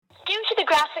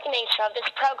graphic nature of this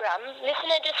program,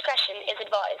 listener discretion is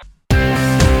advised.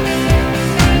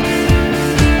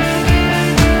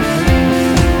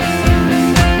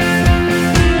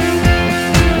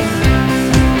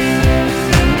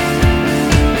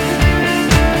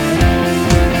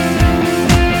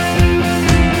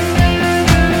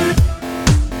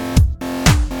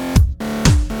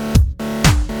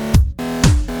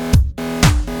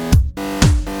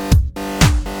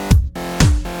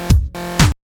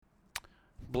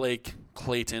 Blake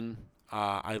Clayton,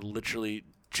 I literally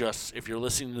just, if you're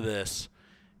listening to this,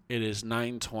 it is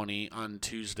 9:20 on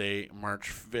Tuesday,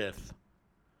 March 5th.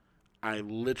 I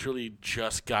literally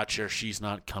just got your "she's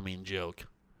not coming" joke.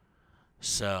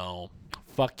 So,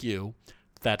 fuck you.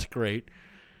 That's great.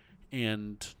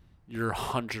 And you're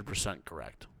 100%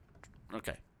 correct.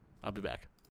 Okay, I'll be back.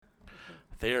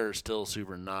 They're still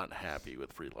super not happy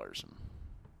with Brie Larson.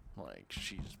 Like,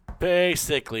 she's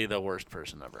basically the worst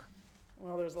person ever.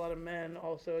 Well, there's a lot of men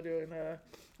also doing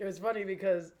it was funny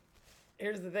because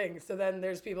here's the thing. So then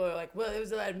there's people who are like, well, it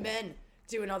was a lot of men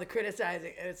doing all the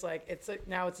criticizing. And it's like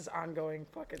now it's this ongoing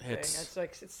fucking thing. It's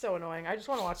like, it's so annoying. I just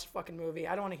want to watch the fucking movie.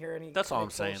 I don't want to hear any That's all I'm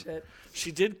saying. bullshit.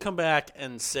 She did come back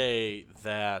and say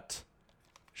that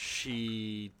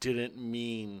she didn't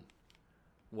mean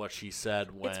what she said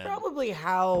when... It's probably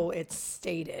how it's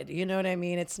stated. You know what I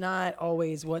mean? It's not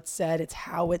always what's said. It's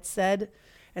how it's said.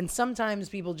 And sometimes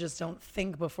people just don't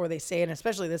think before they say it, and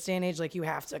especially this day and age, like you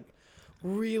have to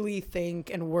really think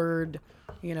and word,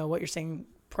 what you're saying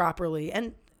properly.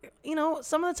 And,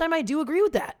 some of the time I do agree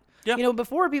with that. Yeah.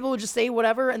 Before people would just say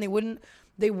whatever and they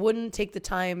wouldn't take the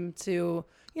time to,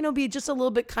 be just a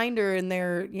little bit kinder in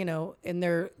their, in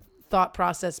their thought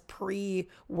process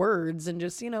pre-words and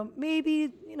just, maybe,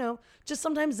 just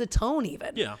sometimes the tone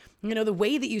even. Yeah. The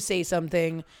way that you say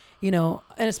something, and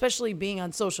especially being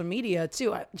on social media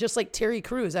too. Just like Terry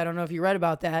Crews, I don't know if you read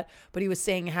about that, but he was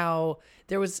saying how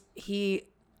he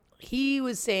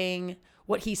was saying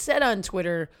what he said on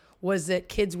Twitter was that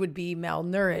kids would be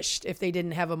malnourished if they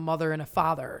didn't have a mother and a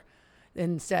father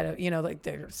instead of, like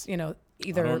there's,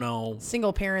 either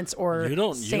single parents or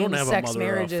same-sex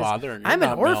marriages. Or a father, and I'm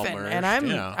an orphan, and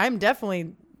I'm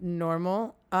definitely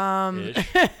normal. Are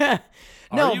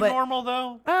you normal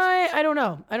though? I don't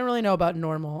know. I don't really know about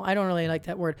normal. I don't really like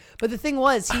that word. But the thing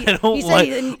was, he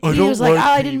was like,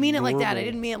 I didn't mean it like that. I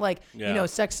didn't mean it like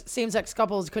same-sex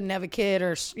couples couldn't have a kid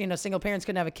or single parents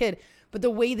couldn't have a kid. But the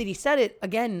way that he said it,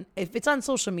 again, if it's on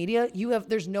social media,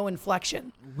 there's no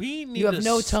inflection. You have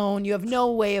no tone. You have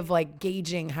no way of like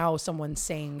gauging how someone's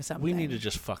saying something. We need to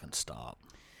just fucking stop.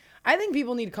 I think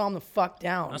people need to calm the fuck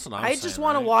down. That's what I'm saying. I just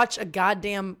want to watch a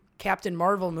goddamn Captain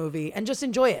Marvel movie and just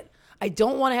enjoy it. I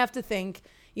don't want to have to think,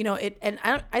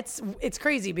 it's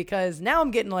crazy because now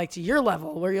I'm getting like to your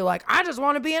level where you're like, I just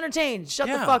want to be entertained. Shut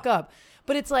the fuck up.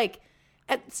 But it's like,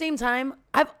 at the same time,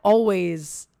 I've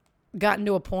always gotten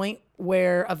to a point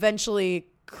where eventually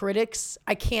critics,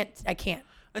 I can't.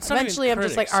 Eventually I'm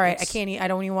just like, all right, I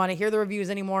don't even want to hear the reviews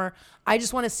anymore. I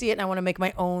just want to see it and I want to make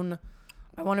my own.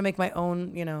 I want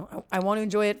to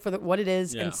enjoy it for what it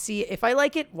is and see if I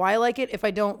like it, why I like it. If I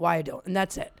don't, why I don't. And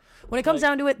that's it. When it comes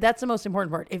down to it, that's the most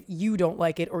important part. If you don't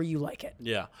like it or you like it.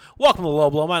 Yeah. Welcome to Low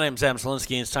Blow. My name's Adam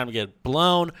Selinsky, and it's time to get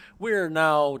blown. We're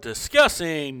now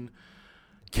discussing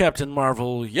Captain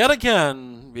Marvel yet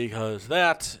again because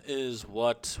that is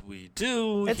what we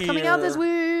do. It's coming out this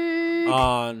week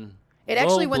on it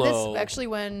actually Low Blow.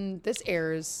 When this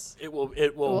airs, it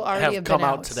will already have come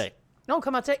out today. No,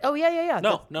 come out today. Oh yeah.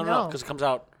 No, because it comes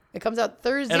out. It comes out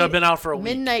Thursday. It'll have been out for a week.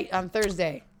 Midnight on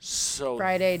Thursday. So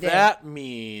Friday day. That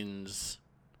means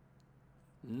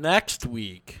next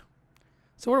week.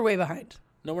 So we're way behind.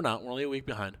 No, we're not. We're only a week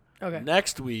behind. Okay.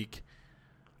 Next week,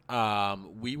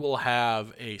 we will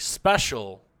have a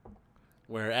special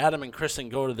where Adam and Kristen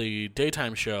go to the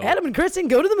daytime show. Adam and Kristen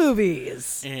go to the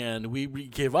movies. And we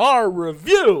give our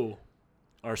review,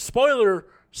 our spoiler,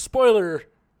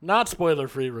 not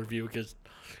spoiler-free review because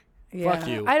fuck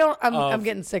you. I'm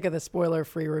getting sick of the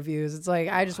spoiler-free reviews. It's like,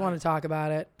 I just want to talk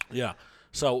about it. Yeah.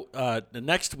 So the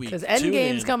next week. Because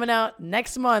Endgame's coming out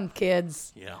next month,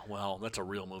 kids. Yeah, well, that's a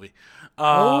real movie.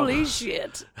 Holy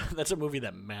shit. That's a movie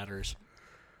that matters.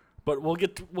 But we'll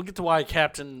get to why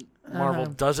Captain Marvel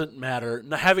doesn't matter.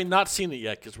 Having not seen it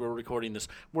yet, because we're recording this,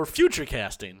 we're future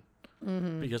casting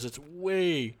because it's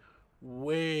way,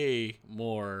 way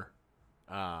more.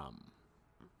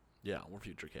 We're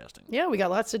future casting. Yeah, we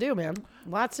got lots to do, man.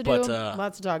 Lots to do.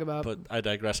 Lots to talk about. But I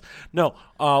digress. No,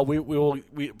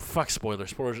 we fuck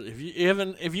spoilers. Spoilers.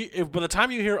 If by the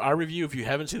time you hear our review, if you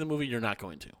haven't seen the movie, you're not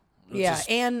going to.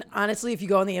 And honestly, if you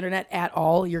go on the internet at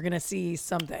all, you're gonna see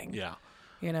something. Yeah.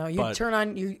 You know,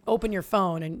 you open your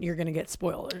phone and you're going to get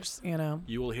spoilers, you know.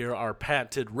 You will hear our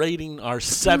patented rating, our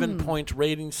 7-point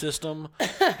rating system,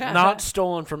 not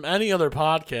stolen from any other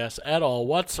podcast at all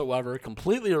whatsoever,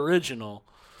 completely original,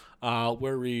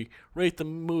 where we rate the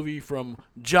movie from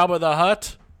Jabba the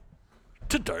Hutt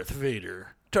to Darth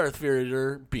Vader. Darth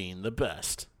Vader being the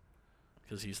best,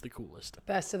 because he's the coolest.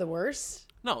 Best to the worst?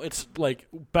 No, it's like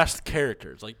best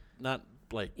characters, like not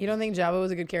like... You don't think Jabba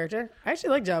was a good character? I actually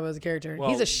like Jabba as a character. Well,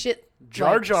 he's a shit...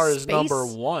 Jar Jar like, is space. number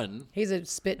 1. He's a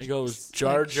spit... It goes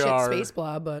Jar shit Jar... space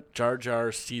blob, but... Jar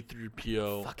Jar,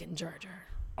 C-3PO... Fucking Jar Jar.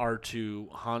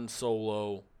 R2, Han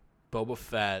Solo, Boba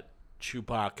Fett,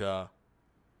 Chewbacca,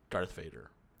 Darth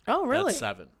Vader. Oh, really? That's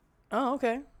 7. Oh,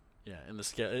 okay. Yeah, in the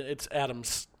scale... It's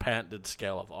Adam's patented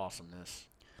scale of awesomeness.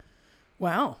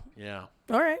 Wow. Yeah.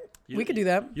 All right. We could do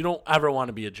that. You don't ever want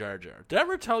to be a Jar Jar. Did I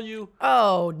ever tell you...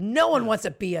 Oh, no one wants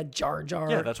to be a Jar Jar.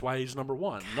 Yeah, that's why he's number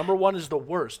 1. Number 1 is the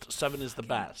worst. 7 is the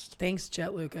best. Thanks,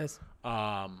 Jet Lucas.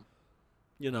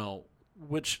 You know,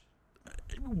 which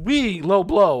we, Low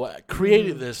Blow,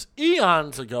 created this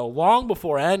eons ago, long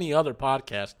before any other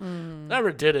podcast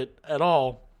ever did it at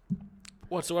all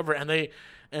whatsoever. And they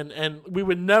and we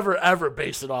would never ever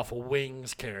base it off of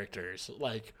Wings characters.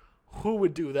 Like, who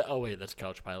would do that? Oh wait, that's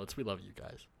Couch Pilots. We love you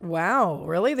guys. Wow,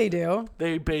 really? They do?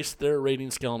 They base their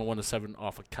rating scale on a 1 to 7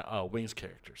 off of Wings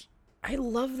characters. I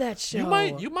love that show.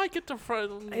 You might get to fry.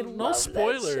 No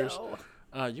spoilers.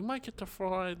 You might get to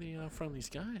fry the from these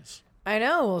guys. I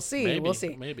know. We'll see. Maybe, we'll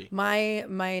see. Maybe my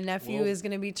nephew is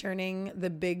going to be turning the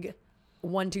big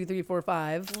 1, 2, 3, 4,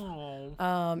 5.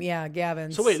 Oh. Yeah,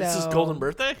 Gavin. So wait, this is golden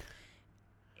birthday?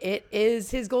 It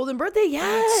is his golden birthday.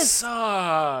 Yes. That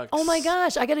sucks. Oh my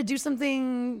gosh, I got to do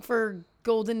something for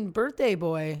golden birthday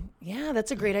boy. Yeah, that's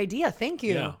a great idea. Thank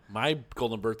you. Yeah, my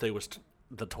golden birthday was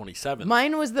the 27th.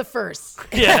 Mine was the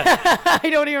 1st. Yeah. I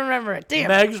don't even remember it. Damn.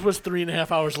 Meg's was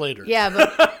 3.5 hours later. Yeah,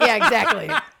 exactly.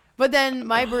 But then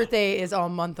my birthday is all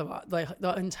month of like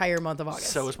the entire month of August.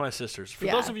 So is my sister's. For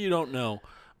those of you who don't know,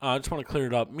 I just want to clear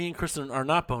it up. Me and Kristen are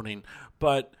not boning,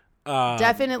 but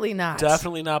definitely not.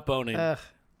 Definitely not boning. Ugh.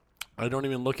 I don't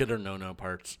even look at her no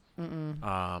parts.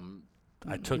 I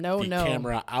took the No.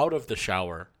 camera out of the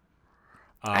shower.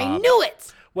 I knew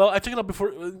it. Well, I took it out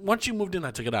before. Once you moved in,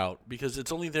 I took it out because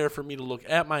it's only there for me to look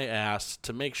at my ass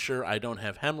to make sure I don't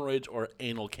have hemorrhoids or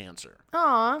anal cancer.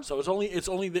 Aw. So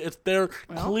it's there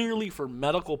clearly for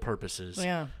medical purposes,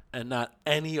 and not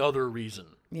any other reason.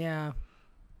 Yeah.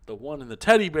 The one in the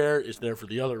teddy bear is there for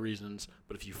the other reasons,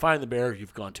 but if you find the bear,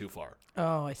 you've gone too far.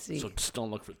 Oh, I see. So just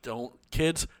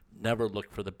kids, never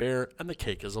look for the bear, and the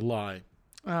cake is a lie.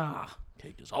 Ah.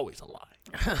 Cake is always a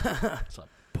lie. It's a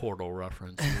Portal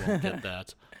reference. You won't get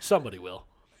that. Somebody will.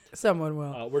 Someone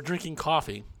will. We're drinking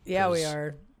coffee. Yeah, we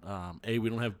are. We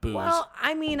don't have booze. Well,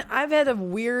 I mean, I've had a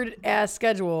weird ass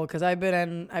schedule because I've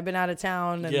been out of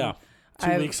town. And yeah,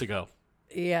 2 weeks ago.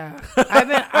 Yeah,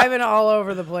 I've been all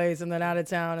over the place and then out of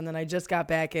town, and then I just got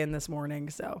back in this morning.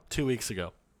 So 2 weeks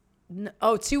ago.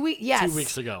 2 weeks. Yes, 2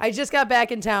 weeks ago. I just got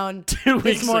back in town 2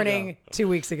 weeks this morning. Ago. 2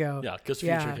 weeks ago. Yeah, because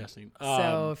future casting.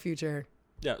 So future.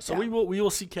 Yeah, so we will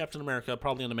see Captain America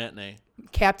probably on the matinee.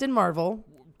 Captain Marvel.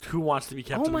 Who wants to be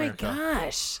Captain America? Oh my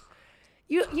gosh.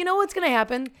 You know what's going to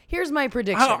happen? Here's my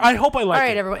prediction. I hope I like it. All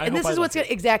right, everyone. And this is what's going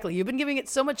to... Exactly. You've been giving it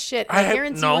so much shit. And I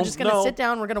guarantee we're just going to sit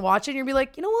down, we're going to watch it, and you'll be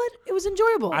like, you know what? It was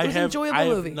enjoyable. It was an enjoyable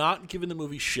movie. I have not given the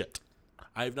movie shit.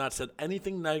 I have not said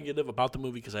anything negative about the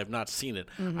movie because I have not seen it.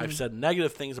 Mm-hmm. I've said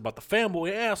negative things about the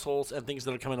fanboy assholes and things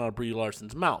that are coming out of Brie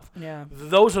Larson's mouth. Yeah.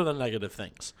 Those are the negative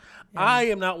things. Yeah. I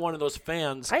am not one of those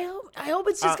fans. I hope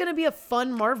it's just going to be a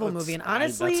fun Marvel movie. And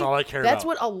honestly, that's all I care about. That's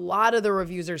what a lot of the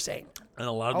reviews are saying. And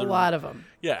a lot of them.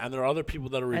 Yeah, and there are other people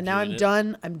that are reviewing it. And now I'm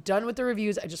done. I'm done with the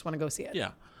reviews. I just want to go see it.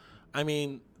 Yeah. I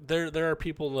mean, there are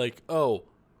people like, oh,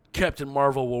 Captain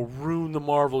Marvel will ruin the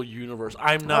Marvel universe.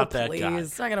 I'm not that guy.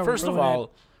 It's not gonna First of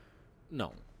all,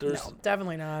 no. No,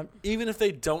 definitely not. Even if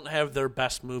they don't have their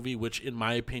best movie, which in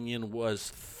my opinion was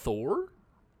Thor.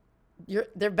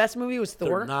 Their best movie was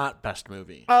Thor? They're not best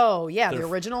movie. Oh, yeah, the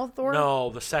original Thor?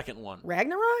 No, the second one.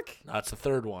 Ragnarok? That's the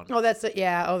third one. Oh, that's it.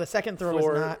 Yeah. Oh, the second Thor was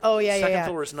not. Oh, yeah, yeah. Second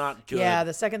Thor is not good. Yeah,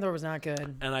 the second Thor was not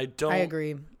good. And I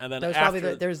agree. And then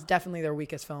there's definitely their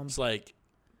weakest film. It's like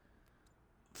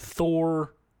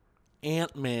Thor,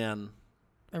 Ant-Man.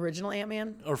 Original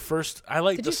Ant-Man? Or first, I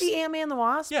like. Did you see Ant-Man and the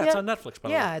Wasp? Yeah, it's on Netflix. By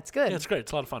the way. Yeah, it's good. Yeah, it's great.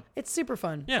 It's a lot of fun. It's super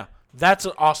fun. Yeah, that's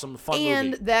an awesome, fun movie.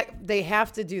 And that they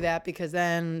have to do that because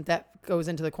then that goes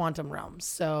into the quantum realm.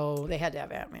 So they had to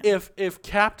have Ant-Man. If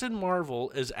Captain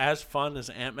Marvel is as fun as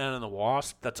Ant-Man and the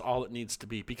Wasp, that's all it needs to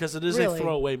be because it is a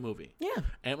throwaway movie. Yeah,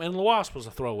 Ant-Man and the Wasp was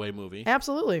a throwaway movie.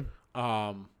 Absolutely.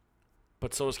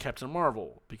 but so is Captain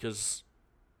Marvel, because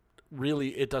really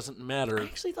it doesn't matter. I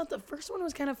actually thought the first one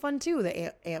was kind of fun too.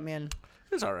 The Ant-Man.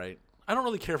 It's all right. I don't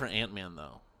really care for Ant-Man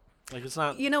though. Like, it's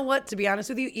not. You know what? To be honest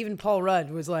with you, even Paul Rudd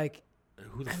was like,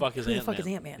 Who the fuck is "Who Ant-Man? the fuck is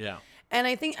Ant-Man?" Yeah. And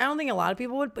I don't think a lot of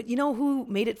people would, but you know who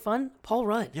made it fun? Paul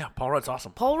Rudd. Yeah, Paul Rudd's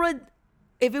awesome. Paul Rudd.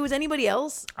 If it was anybody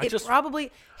else,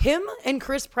 probably him and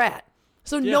Chris Pratt.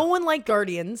 So no one liked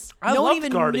Guardians. No one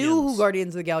even knew who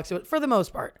Guardians of the Galaxy was, for the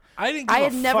most part. I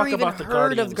had never even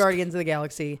heard of Guardians of the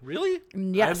Galaxy. Really?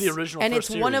 Yes. I have the original and first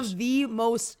it's one series. of the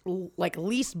most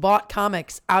least bought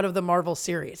comics out of the Marvel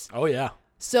series. Oh yeah.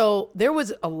 So there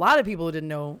was a lot of people who didn't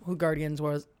know who Guardians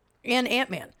was, and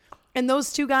Ant-Man. And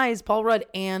those two guys, Paul Rudd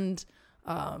and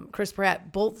Chris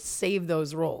Pratt, both saved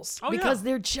those roles because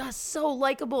they're just so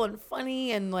likable and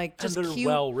funny and just and they're cute.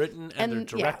 well written and they're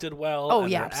directed well. Oh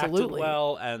and yeah, they're absolutely. Acted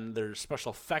well, and their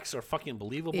special effects are fucking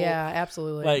believable. Yeah,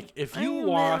 absolutely. Like, if you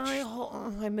watch,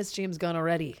 I miss James Gunn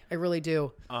already. I really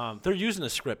do. They're using a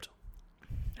script.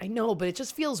 I know, but it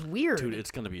just feels weird. Dude, it's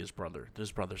gonna be his brother.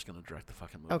 His brother's gonna direct the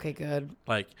fucking movie. Okay, good.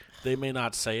 Like, they may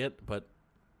not say it, but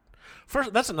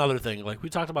first, that's another thing. Like, we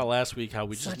talked about last week, how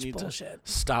we just Such need bullshit.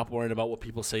 to stop worrying about what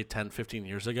people say 10, 15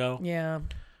 years ago. Yeah.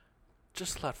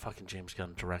 Just let fucking James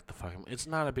Gunn direct the fucking. It's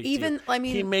not a big Even, deal. I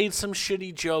mean, he made some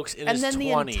shitty jokes in and his 20s. then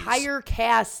the entire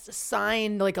cast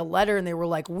signed a letter, and they were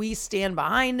like, "We stand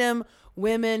behind him."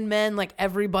 Women, men,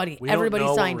 everybody, everybody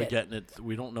signed it.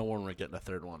 We don't know when we're getting a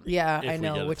third one. Yeah, if I we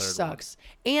know, get a which third sucks.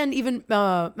 And even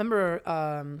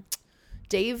remember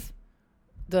Dave,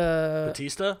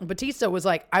 Batista was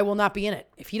like, "I will not be in it.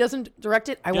 If he doesn't direct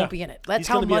it, I won't be in it." That's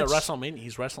how much. He's going to be at WrestleMania.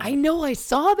 He's wrestling. I know. I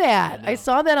saw that. I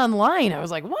saw that online. I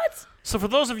was like, "What?" So for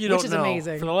those of you who don't know,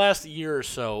 amazing. for the last year or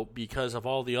so, because of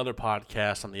all the other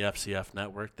podcasts on the FCF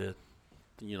network that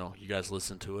you guys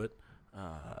listen to it,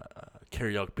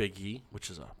 Karaoke Big E, which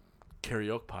is a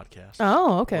karaoke podcast.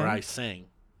 Oh, okay. Where I sang.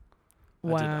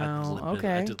 Wow.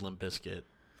 I did Limp Bizkit.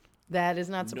 That is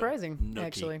not surprising, Nookie,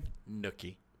 actually.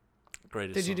 Nookie.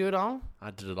 Greatest Did you song. do it all?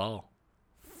 I did it all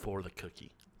for the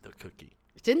cookie. The cookie.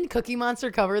 Didn't Cookie Monster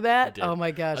cover that? I did. Oh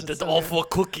my gosh. I it's did so all good. for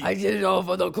cookie. I did it all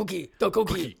for the cookie. The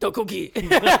cookie. The cookie.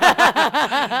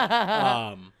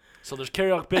 So there's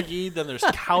Karaoke Big E, then there's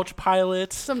Couch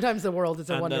Pilots. Sometimes the world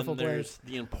is a wonderful and then place.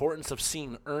 there's The Importance of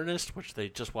Seeing Ernest, which they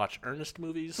just watch Ernest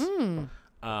movies.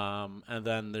 And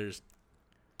then there's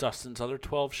Dustin's other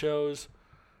 12 shows.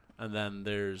 And then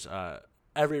there's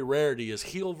Every Rarity is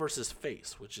Heel versus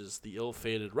Face, which is the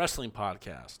ill-fated wrestling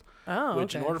podcast. Oh,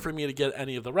 which, in order for me to get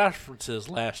any of the references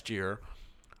last year,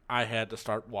 I had to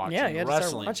start watching Yeah, you had to wrestling.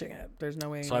 start watching it. There's no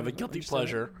way. So I have a guilty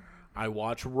pleasure. I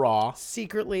watch Raw.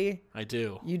 Secretly. I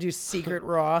do. You do secret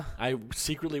Raw. I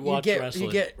secretly watch wrestling.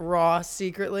 You get Raw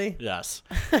secretly. Yes.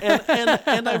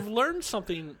 And I've learned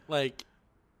something,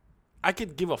 I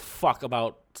could give a fuck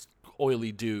about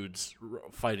oily dudes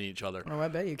fighting each other. Oh, I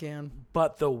bet you can.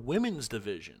 But the women's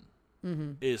division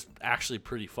is actually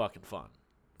pretty fucking fun.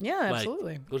 Yeah,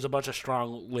 absolutely. There's a bunch of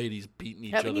strong ladies beating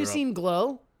each other Haven't you up. seen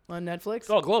Glow on Netflix?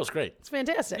 Oh, Glow's great. It's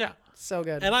fantastic. Yeah. So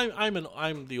good. And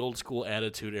I'm the old school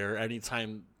attitude era.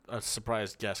 Anytime a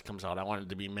surprise guest comes out, I want it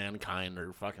to be Mankind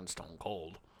or fucking Stone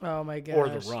Cold. Oh my gosh. Or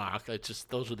The Rock.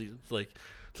 Those are the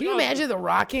Can you imagine The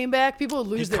Rock came back? People would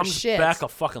lose their shit. He comes back a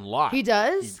fucking lot. He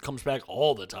does? He comes back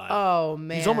all the time. Oh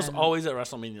man. He's almost always at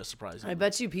WrestleMania surprising. I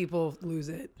bet you people lose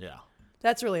it. Yeah.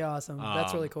 That's really awesome.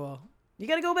 That's really cool. You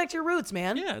got to go back to your roots,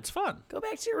 man. Yeah, it's fun. Go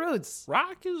back to your roots.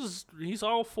 Rock he's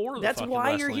all for the That's fucking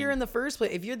why wrestling. you're here in the first place.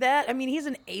 If you're that, he's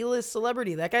an A-list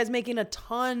celebrity. That guy's making a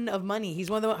ton of money. He's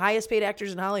one of the highest paid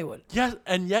actors in Hollywood. Yeah,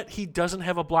 and yet he doesn't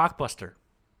have a blockbuster.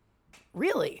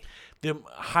 Really? The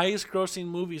highest grossing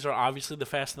movies are obviously the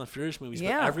Fast and the Furious movies,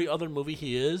 Yeah. but every other movie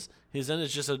he's in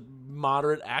is just a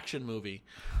moderate action movie.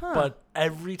 But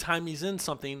every time he's in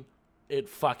something, it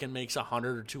fucking makes $100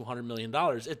 or $200 million.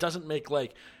 It doesn't make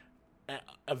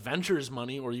Avengers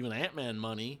money or even Ant-Man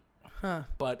money.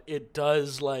 But it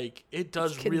does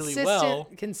really well.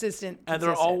 Consistent. And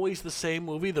they're always the same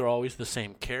movie. They're always the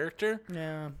same character.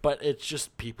 Yeah. But it's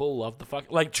just people love the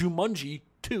fuck. Like Jumanji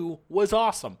 2 was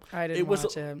awesome. I didn't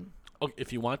watch it. Okay,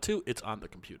 if you want to, it's on the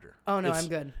computer. Oh no, I'm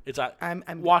good. I'm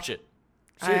watch it.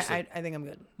 Seriously. I think I'm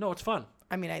good. No, it's fun.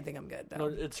 I think I'm good though. No,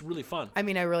 it's really fun. I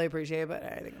really appreciate it, but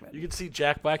I think I'm good. You can see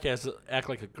Jack Black act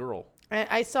like a girl.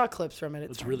 I saw clips from it.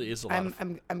 It really is a lot of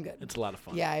fun. I'm good. It's a lot of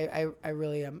fun. Yeah, I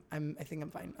really am. I think I'm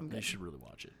fine. I'm good. You should really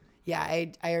watch it. Yeah,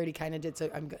 I already kind of did,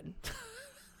 so I'm good.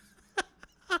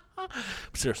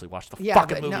 Seriously, watch the Yeah,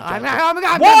 fucking but movie. no,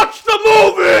 I'm watch the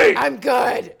movie! I'm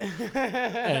good.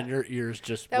 And your ears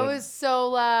just That was so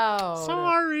loud.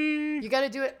 Sorry. You got to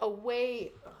do it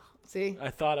away. See? I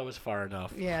thought I was far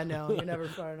enough. Yeah, no, you're never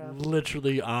far enough.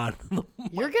 Literally on.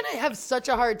 You're going to have such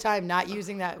a hard time not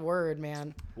using that word,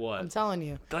 man. What? I'm telling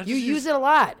you. Did I You just use it a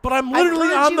lot. But I'm I've literally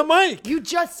heard on you- the mic. You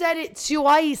just said it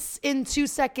twice in 2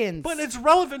 seconds. But it's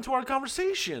relevant to our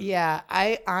conversation. Yeah,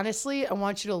 I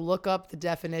want you to look up the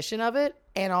definition of it,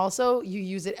 and also you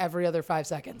use it every other 5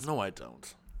 seconds. No, I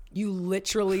don't. You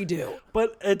literally do.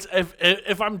 But it's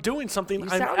if I'm doing something, You I'm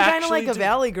sound kind of actually like a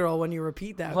Valley girl when you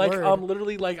repeat that like word.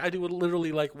 literally like I do it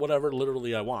literally like whatever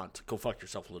literally I want. Go fuck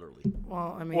yourself literally.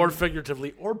 Well, I mean, Or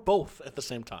figuratively or both at the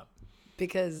same time.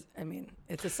 because I mean,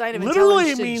 it's a sign of Literally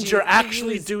intelligence. means you're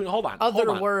actually use doing hold on. other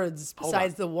hold on. words Hold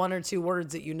besides on. the 1 or 2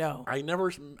 words that you know. I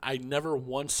never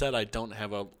once said I don't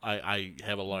have I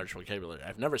have a large vocabulary.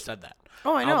 I've never said that.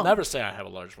 Oh, I know. I'll never say I have a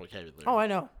large vocabulary. Oh, I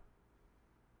know.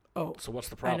 Oh, So what's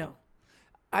the I problem? know.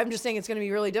 I'm just saying it's going to be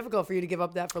really difficult for you to give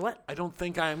up that for Lent. I don't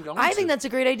think I am going I to. think that's a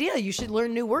great idea. You should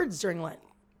learn new words during Lent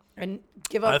and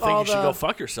give up I think all you should the. go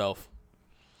fuck yourself.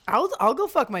 I'll go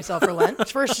fuck myself for Lent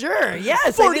for sure. Yes,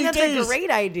 I 40 think that's days. a great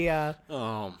idea.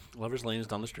 Lovers Lane is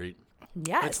down the street.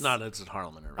 Yes, It's not. It's at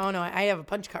Harlem. Oh no, I have a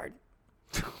punch card,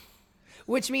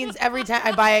 which means every time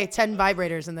I buy 10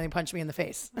 vibrators and they punch me in the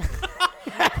face.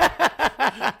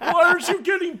 Why aren't you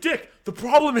getting dick? The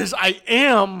problem is I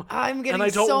am. I'm getting and I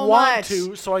don't so want much.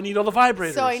 to, so I need all the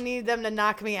vibrators. So I need them to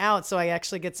knock me out so I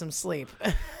actually get some sleep.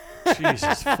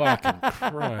 Jesus fucking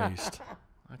Christ.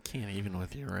 I can't even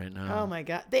with you right now. Oh my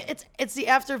god, it's the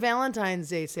after Valentine's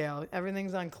Day sale.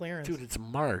 Everything's on clearance. Dude, it's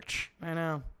March I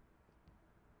know.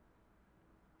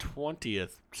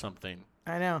 20th something.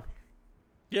 I know.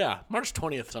 Yeah, March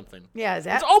 20th something. Yeah, is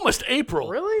that It's almost April.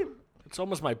 really? It's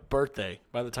almost my birthday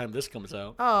by the time this comes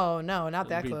out. Oh no, not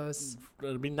that It'll be- close.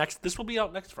 It'll be next. This will be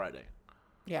out next Friday.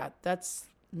 Yeah, that's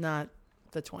not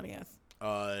the 20th.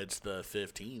 It's the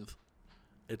 15th.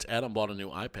 It's Adam bought a new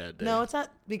iPad day. No, it's not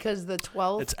because the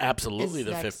 12th It's absolutely is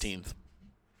the next. 15th.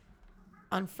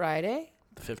 on Friday.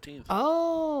 The 15th.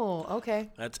 Oh, okay.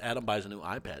 That's Adam buys a new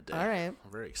iPad day. All right.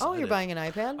 I'm very excited. Oh, you're buying an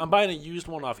iPad? I'm buying a used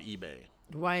one off eBay.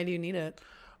 Why do you need it?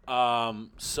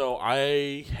 So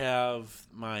I have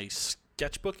my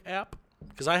sketchbook app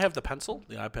because I have the pencil,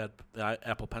 the iPad, the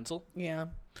Apple Pencil. Yeah.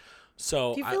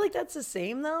 So Do you feel like that's the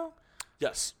same though?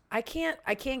 yes, I can't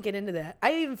get into that.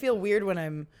 I even feel weird when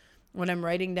I'm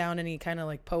writing down any kind of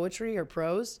like poetry or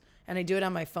prose and I do it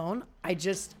on my phone.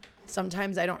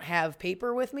 Sometimes I don't have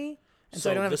paper with me and so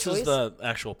I don't have a this choice. is the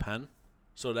actual pen.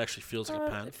 So it actually feels like a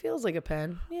pen. It feels like a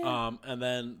pen. Yeah. And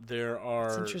then there are.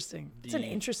 It's interesting. It's an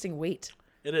interesting weight.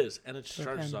 It is, and it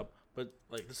charges pen. up. But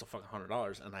like this is a fucking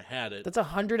 $100, and I had it, That's a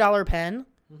 $100 pen.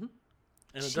 and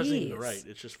it doesn't even Jeez. write.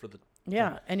 It's just for the.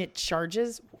 Yeah, and it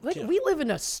charges. Like Yeah. we live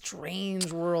in a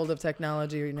strange world of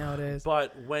technology nowadays.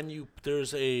 But when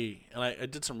I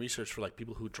did some research for like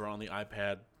people who draw on the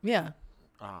iPad. Yeah.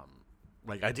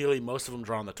 Like ideally, most of them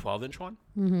draw on the 12-inch one.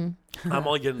 Mm-hmm. I'm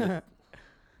only getting the.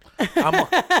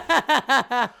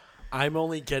 I'm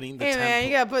only getting the Hey 10. man,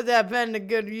 you gotta put that pen to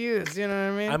good use. You know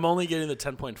what I mean? I'm only getting the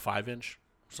 10.5 inch,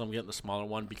 so I'm getting the smaller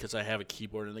one because I have a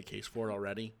keyboard in the case for it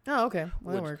already. Oh, okay.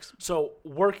 Well, that Which- works. So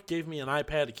work gave me an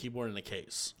iPad, a keyboard, and a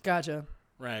case, Gotcha.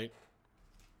 right?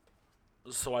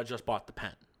 So I just bought the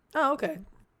pen Oh, okay.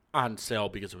 on sale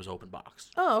because it was open box.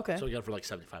 Oh, okay. So I got it for like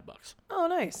 $75. Oh,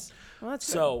 nice. Well, that's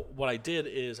So what I did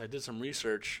is I did some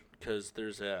research because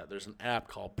there's an app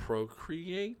called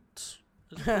Procreate.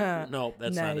 No,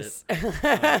 that's nice. not it.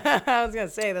 I was gonna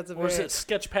say that's a Or is very, it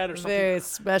Sketchpad or something? very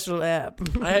special app.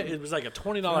 It was like a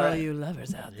 $20 For all app. you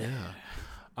lovers out there.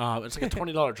 It's like a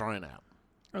 $20 drawing app.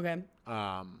 Okay.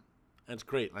 And it's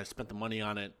great. And I spent the money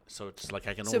on it, so it's like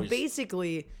I can So always.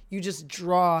 basically, you just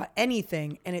draw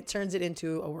anything and it turns it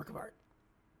into a work of art.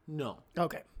 No,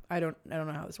 Okay. I don't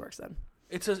know how this works then.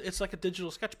 it's like a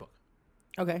digital sketchbook,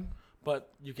 Okay.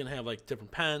 but you can have like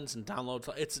different pens and downloads.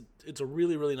 It's a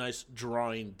really really nice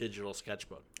drawing digital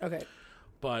sketchbook. Okay.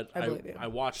 But I believe you. I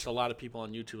watched a lot of people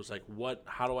on YouTube. It's like,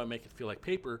 how do I make it feel like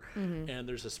paper? And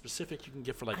there's a specific you can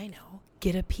get for like I know.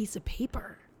 Get a piece of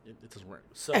paper. it doesn't work.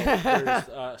 So there's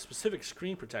a specific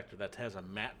screen protector that has a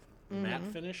matte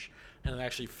finish, and it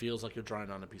actually feels like you're drawing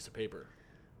on a piece of paper.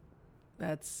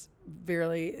 That's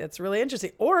really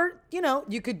interesting. Or,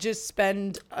 you could just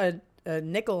spend a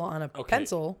nickel on a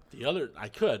pencil, The other I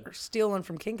could. steal one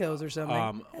from Kinko's or something,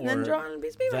 and then or draw on a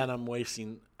piece of paper. Then I'm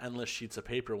wasting endless sheets of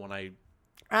paper when I.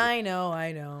 I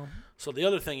know. So the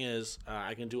other thing is,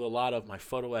 I can do a lot of my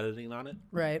photo editing on it.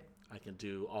 Right. I can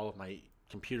do all of my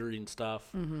computering stuff.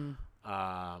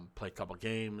 Play a couple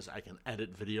games. I can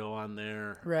edit video on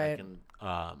there. Right. I can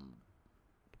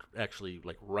actually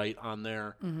like write on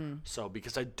there. So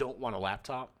because I don't want a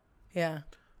laptop, Yeah.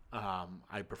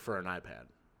 I prefer an iPad.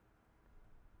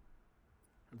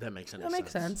 That makes any That sense.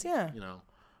 makes sense, yeah. You know,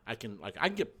 I can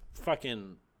get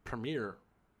fucking Premiere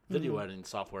video editing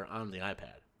software on the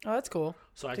iPad. Oh, that's cool.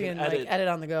 So I you can like, edit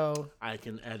on the go. I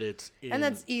can edit in, And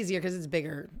that's easier because it's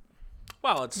bigger.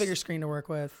 well, it's Bigger screen to work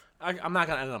with. I'm not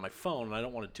going to edit on my phone, and I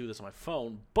don't want to do this on my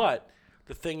phone. But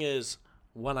the thing is,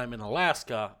 when I'm in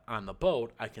Alaska on the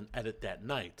boat, I can edit that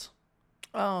night.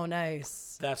 Oh,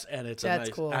 nice. That's That's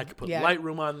cool. I can put Yeah.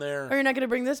 Lightroom on there. Are you not going to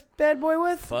bring this bad boy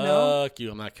with? Fuck No.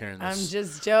 you! I'm not carrying I'm this.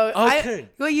 just joking. Okay.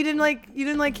 Well, you didn't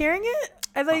like carrying it?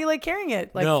 I thought you liked carrying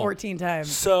it like No. 14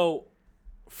 times. So,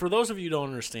 for those of you who don't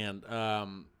understand,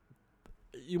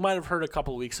 you might have heard a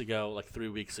couple of weeks ago, like 3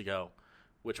 weeks ago,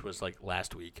 which was like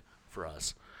last week for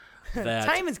us. That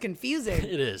Time is confusing.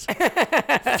 it is.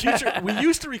 Future. We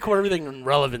used to record everything in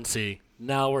relevancy.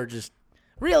 Now we're just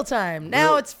Real time.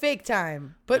 Now it's fake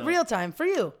time, but real time for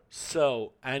you.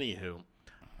 so. Anywho,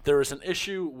 there was an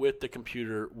issue with the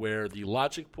computer where the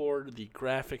logic board, the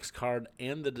graphics card,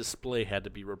 and the display had to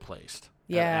be replaced.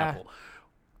 At Yeah. Apple.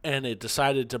 And it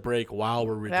decided to break while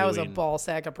we were That was a doing. ball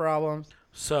sack of problems.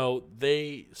 So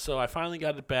I finally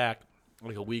got it back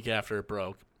like a week after it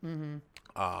broke,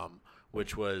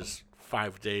 which was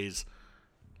 5 days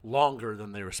longer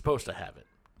than they were supposed to have it.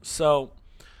 So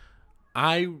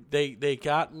they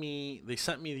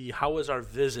sent me the how was our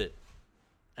visit.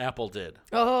 Apple did.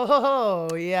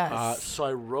 Oh, yes. So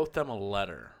I wrote them a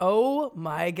letter. Oh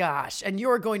my gosh. And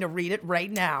you're going to read it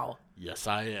right now. Yes,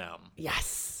 I am. Yes.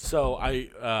 So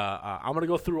I'm gonna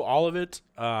go through all of it.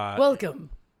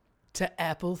 Welcome to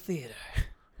Apple Theater.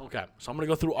 Okay, so I'm going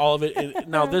to go through all of it.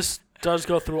 Now, this does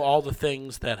go through all the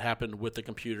things that happened with the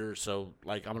computer, so,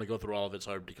 like, I'm going to go through all of it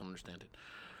so everybody can understand it.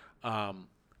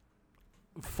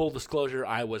 Full disclosure,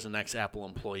 I was an ex-Apple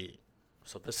employee.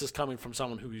 So this is coming from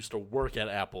someone who used to work at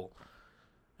Apple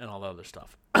and all the other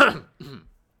stuff.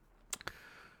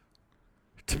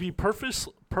 To be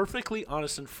perfectly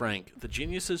honest and frank, the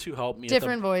geniuses who helped me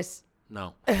Different voice.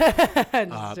 No. Just This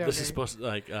is joking. supposed to,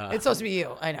 like... It's supposed to be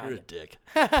you. I know. You're a dick.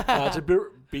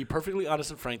 To be perfectly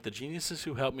honest and frank, the geniuses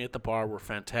who helped me at the bar were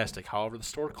fantastic. However, the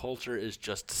store culture is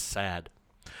just sad.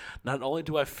 Not only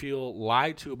do I feel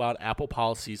lied to about Apple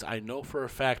policies I know for a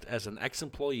fact as an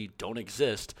ex-employee don't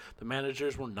exist, the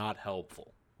managers were not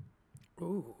helpful.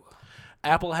 Ooh.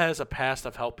 Apple has a past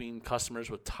of helping customers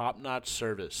with top-notch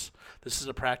service. This is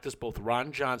a practice both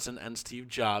Ron Johnson and Steve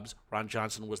Jobs. Ron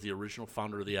Johnson was the original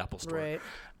founder of the Apple Store. Right.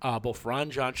 Both Ron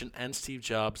Johnson and Steve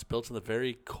Jobs built in the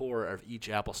very core of each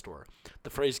Apple Store. The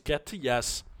phrase "get to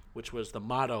yes," which was the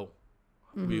motto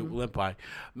we went by,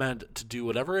 meant to do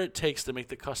whatever it takes to make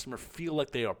the customer feel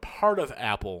like they are part of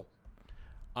Apple.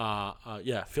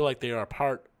 Feel like they are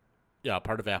part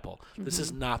of Apple. This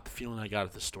is not the feeling I got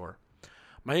at the store.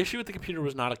 My issue with the computer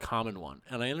was not a common one,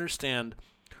 and I understand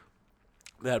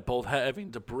that both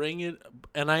having to bring it,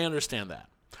 and I understand that,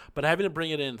 but having to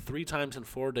bring it in 3 times in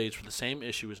 4 days for the same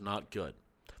issue is not good.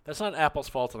 That's not Apple's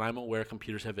fault, and I'm aware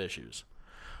computers have issues.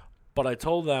 But I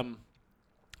told them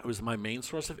it was my main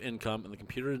source of income, and the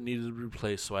computer needed to be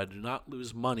replaced so I do not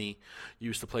lose money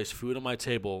used to place food on my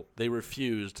table. They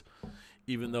refused,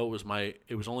 even though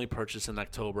it was only purchased in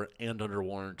October and under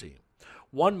warranty.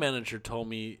 One manager told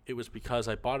me it was because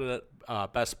I bought it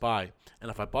at Best Buy,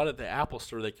 and if I bought it at the Apple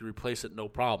Store, they could replace it no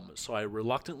problem. So I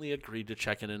reluctantly agreed to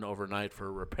check it in overnight for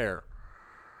a repair,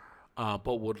 but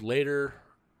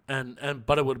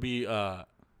it would be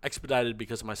expedited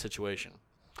because of my situation.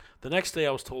 The next day,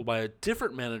 I was told by a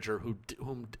different manager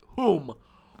whom. Oh,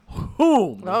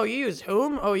 you used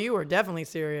whom? Oh, you were definitely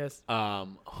serious.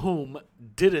 Whom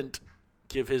didn't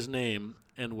give his name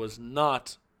and was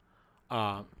not.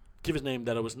 Give his name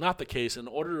that it was not the case. In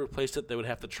order to replace it, they would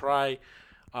have to try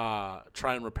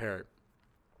and repair it.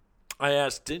 I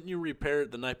asked, didn't you repair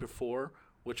it the night before?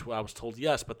 Which I was told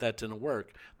yes, but that didn't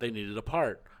work. They needed a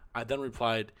part. I then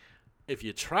replied, if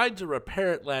you tried to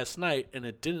repair it last night and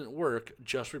it didn't work,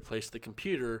 just replace the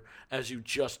computer as you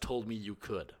just told me you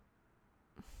could.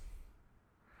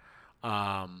 Where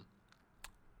am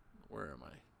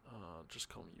I? Just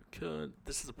call me you could.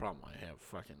 This is the problem I have.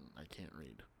 I can't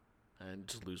read. And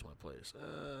just lose my place.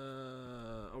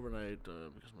 Overnight,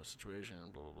 because of my situation,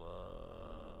 blah, blah,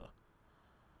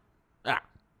 blah.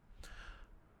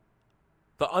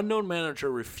 The unknown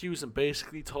manager refused and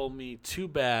basically told me, too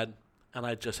bad, and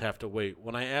I just have to wait.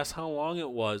 When I asked how long it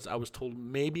was, I was told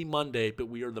maybe Monday, but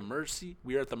we are at the mercy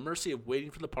of waiting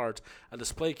for the parts and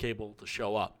display cable to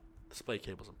show up. Display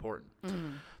cable's important.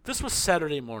 This was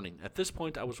Saturday morning. At this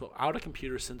point, I was without a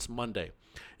computer since Monday,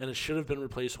 and it should have been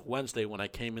replaced Wednesday when I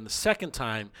came in the second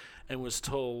time and was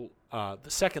told I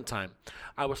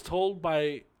was told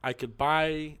I could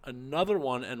buy another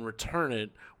one and return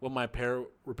it when my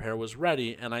repair was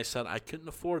ready, and I said I couldn't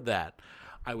afford that.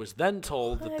 I was then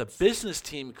told that the business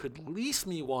team could lease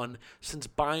me one since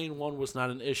buying one was not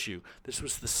an issue. This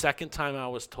was the second time I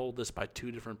was told this by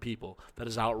 2 different people. That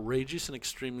is outrageous and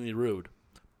extremely rude.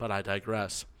 But I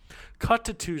digress. Cut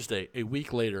to Tuesday, a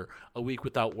week later, a week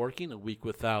without working, a week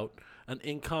without an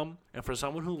income, and for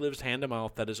someone who lives hand to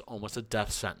mouth, that is almost a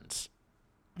death sentence.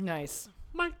 Nice.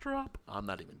 Mic drop. I'm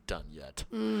not even done yet.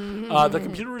 The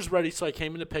computer was ready, so I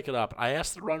came in to pick it up. I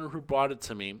asked the runner who brought it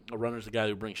to me. A runner's the guy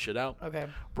who brings shit out. Okay.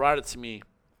 Brought it to me.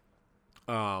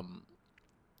 Brought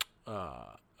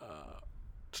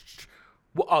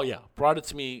it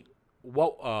to me.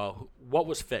 What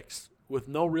was fixed with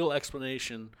no real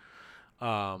explanation.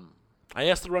 I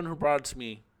asked the runner who brought it to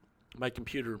me, my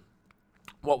computer,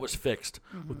 what was fixed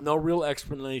with no real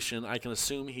explanation. I can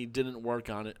assume he didn't work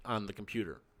on it on the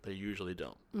computer. They usually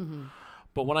don't.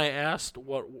 But when I asked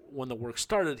when the work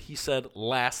started, he said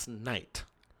last night.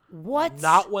 What?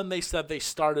 Not when they said they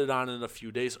started on it a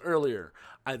few days earlier.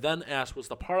 I then asked, was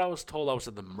the part I was told I was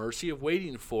at the mercy of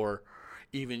waiting for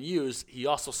even used? He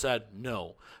also said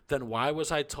no. Then why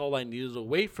was I told I needed to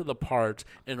wait for the part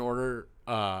in order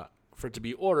for it to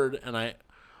be ordered? And I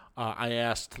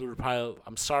asked the reply,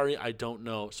 I'm sorry, I don't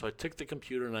know. So I took the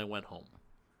computer and I went home.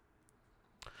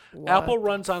 Apple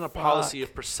runs on a policy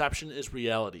of perception is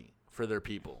reality for their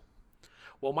people.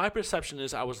 Well, my perception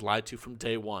is I was lied to from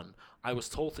day one. I was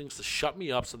told things to shut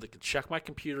me up so they could check my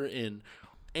computer in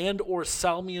and or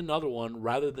sell me another one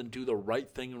rather than do the right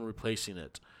thing in replacing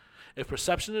it. If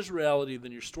perception is reality,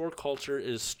 then your store culture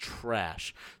is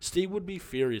trash. Steve would be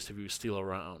furious if he was still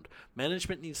around.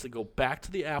 Management needs to go back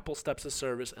to the Apple steps of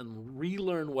service and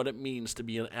relearn what it means to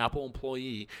be an Apple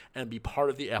employee and be part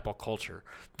of the Apple culture.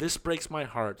 This breaks my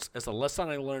heart, as a lesson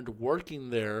I learned working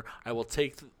there I will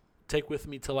take with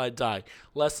me till I die.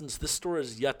 Lessons this store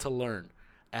is yet to learn.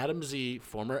 Adam Z.,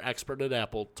 former expert at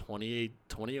Apple,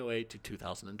 2008 to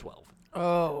 2012.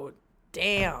 Oh,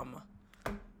 damn.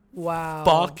 Wow.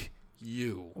 Fuck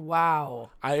you. Wow.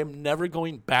 I am never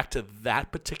going back to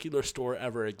that particular store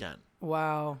ever again.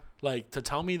 Wow. Like, to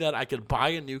tell me that I could buy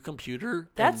a new computer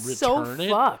That's and so return it.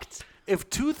 fucked.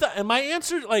 And my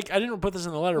answer, like, I didn't put this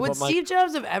in the letter, Would but Steve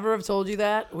Jobs have ever have told you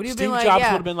that? Would you have been Steve like, Jobs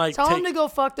yeah, would have been like, tell them to go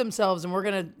fuck themselves,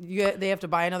 and they have to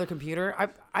buy another computer?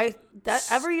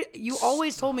 You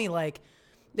always told me, like,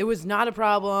 it was not a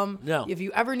problem. No. If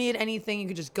you ever need anything, you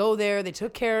could just go there. They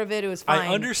took care of it. It was fine.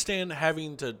 I understand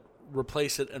having to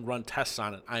replace it and run tests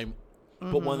on it.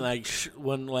 But when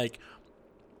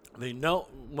they know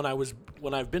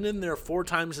when I've been in there 3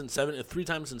 times in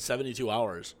 72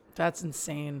 hours. That's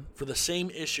insane. For the same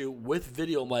issue with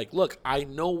video, I'm like, look, I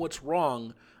know what's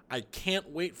wrong. I can't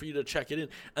wait for you to check it in,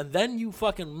 and then you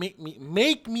fucking make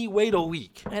me wait a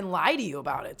week and lie to you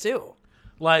about it too.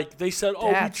 Like they said,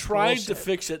 we That's tried bullshit. to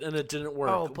fix it and it didn't work.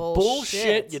 Oh,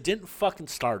 bullshit. You didn't fucking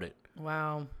start it.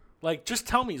 Wow. Like, just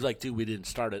tell me. He's like, dude, we didn't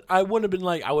start it. I would have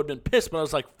been pissed, but I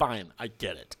was like, fine, I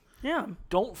get it. Yeah.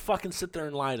 Don't fucking sit there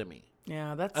and lie to me.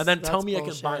 Yeah, that's and then tell me bullshit.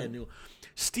 I can buy a new.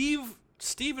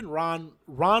 Steve and Ron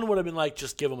would have been like,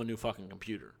 just give him a new fucking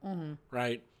computer,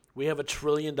 right? We have $1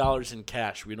 trillion in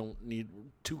cash. We don't need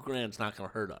 $2,000's not gonna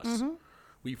hurt us.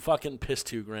 We fucking piss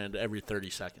 $2,000 every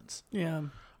 30 seconds. Yeah.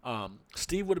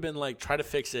 Steve would have been like, try to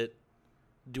fix it,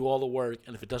 do all the work,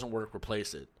 and if it doesn't work,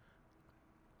 replace it.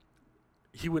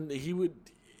 He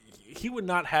would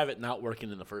not have it not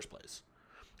working in the first place.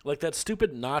 Like that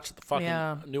stupid notch at the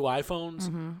fucking new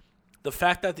iPhones. The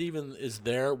fact that it even is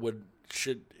there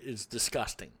is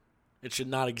disgusting. It should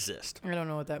not exist. I don't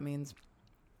know what that means.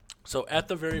 So at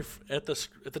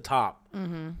the top,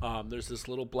 there's this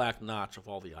little black notch of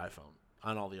all the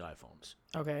iPhones.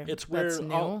 Okay, it's where that's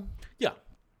new. Yeah.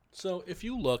 So if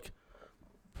you look,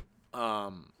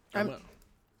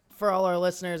 for all our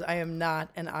listeners, I am not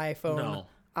an iPhone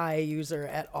user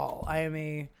at all. I'm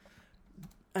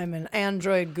an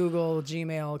Android, Google,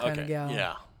 Gmail kind of gal.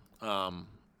 Yeah.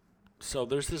 So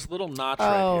there's this little notch right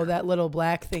here. Oh, that little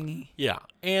black thingy. Yeah.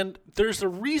 And there's a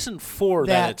reason for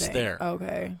that it's thing. there.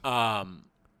 Okay.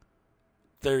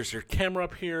 There's your camera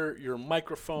up here, your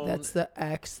microphone. That's the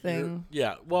X thing.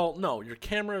 Well, no, your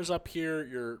camera is up here,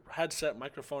 your headset,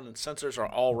 microphone, and sensors are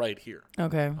all right here.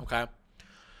 Okay.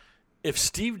 If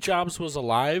Steve Jobs was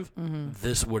alive,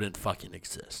 this wouldn't fucking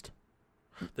exist.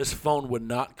 This phone would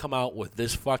not come out with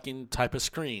this fucking type of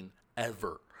screen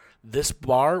ever. This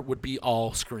bar would be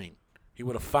all screen. He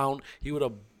would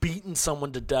have beaten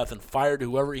someone to death and fired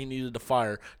whoever he needed to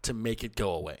fire to make it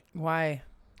go away. Why?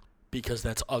 Because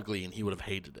that's ugly and he would have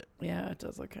hated it. Yeah, it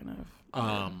does look kind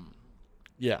of.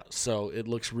 Yeah, so it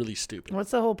looks really stupid.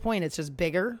 What's the whole point? It's just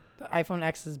bigger? The iPhone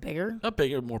X is bigger? A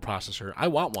bigger, more processor. I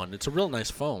want one. It's a real nice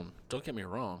phone. Don't get me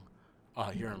wrong.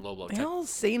 Here in Low. They all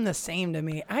seem the same to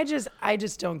me. I just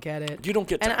don't get it. You don't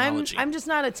get technology. And I'm just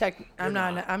not a tech. I'm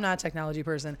not a technology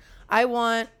person. I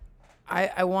want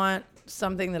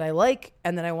something that I like,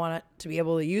 and then I want it to be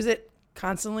able to use it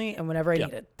constantly and whenever I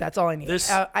need it. That's all I need.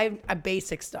 I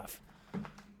basic stuff.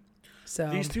 So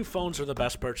these 2 phones are the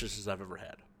best purchases I've ever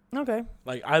had. Okay.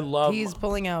 Like I love. He's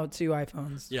pulling out 2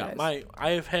 iPhones. Yeah, guys. I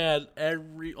have had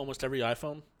almost every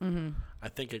iPhone. Mm-hmm. I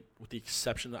think with the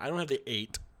exception I don't have the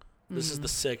 8. This is the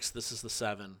 6. This is the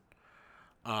 7.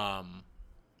 And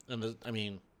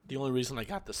the only reason I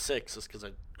got the 6 is because I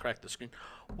cracked the screen.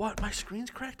 What? My screen's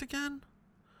cracked again?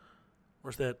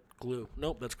 Where's that glue?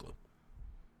 Nope, that's glue.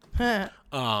 I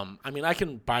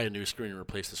can buy a new screen and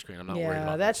replace the screen. I'm not worried about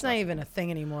that. Yeah, that's not even a thing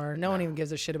anymore. No one even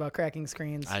gives a shit about cracking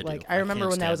screens. I do. I remember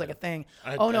when that was like a thing.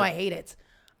 I hate it.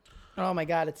 Oh my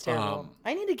god, it's terrible.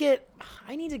 I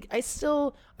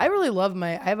really love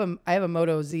I have a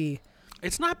Moto Z.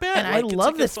 It's not bad. And I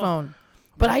love this phone.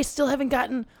 But I still haven't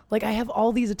gotten, I have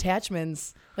all these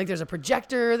attachments. Like, there's a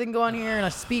projector that can go on here and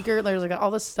a speaker. There's, all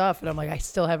this stuff. And I'm like, I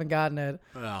still haven't gotten it.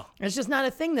 Yeah. It's just not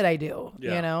a thing that I do,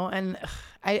 you know? And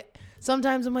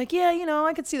sometimes I'm like,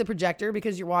 I could see the projector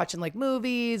because you're watching,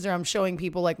 movies or I'm showing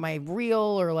people, my reel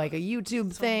or, a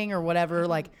YouTube thing or whatever.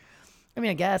 I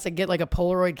guess I get, a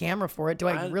Polaroid camera for it. Do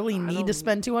I really need to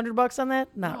spend $200 on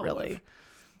that? Not really.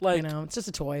 It's just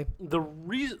a toy. The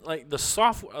reason, the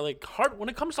software, when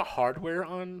it comes to hardware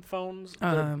on phones,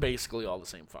 they're basically all the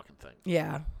same fucking thing.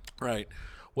 Yeah. Right.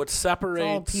 What separates... It's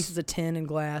all pieces of tin and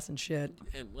glass and shit.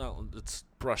 It's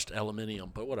brushed aluminium,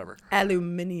 but whatever.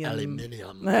 Aluminium.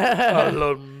 Aluminium.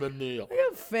 Look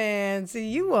how fancy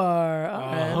you are.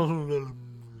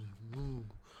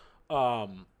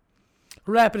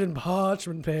 Wrap it in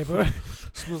parchment paper.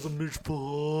 Smells of meat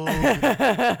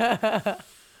pie.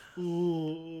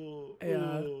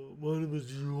 Yeah. My name is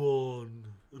Yuan,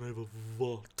 and I have a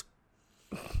yacht.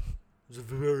 It's a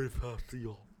very fast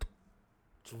yacht.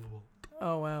 It's a yacht.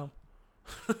 Oh, wow.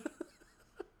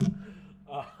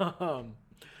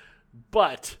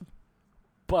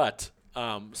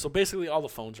 So basically all the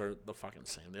phones are the fucking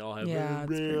same. They all have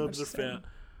RAMs, they're fat.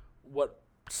 What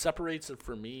separates it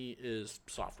for me is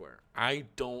software. I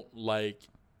don't like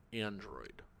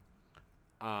Android.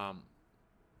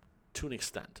 To an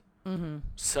extent. Mm-hmm.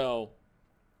 So,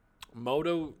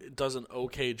 Moto does an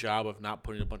okay job of not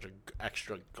putting a bunch of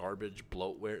extra garbage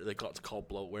bloatware. It's called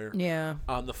bloatware. Yeah.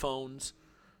 On the phones.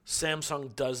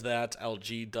 Samsung does that.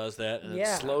 LG does that, and it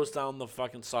slows down the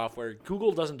fucking software.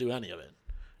 Google doesn't do any of it.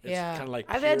 It's kind of like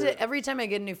I've had to every time I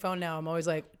get a new phone now. I'm always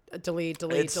like delete.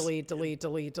 It's like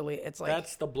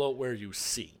that's the bloatware you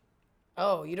see.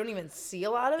 Oh, you don't even see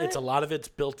a lot of it? A lot of it's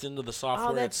built into the software.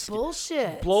 Oh, that's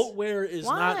bullshit. Bloatware is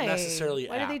not necessarily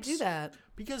Why apps. do they do that?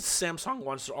 Because Samsung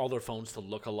wants all their phones to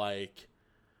look alike.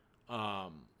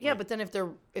 But then if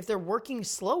they're working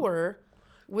slower,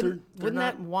 wouldn't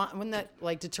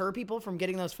that deter people from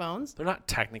getting those phones? They're not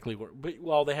technically,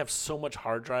 they have so much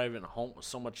hard drive and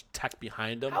so much tech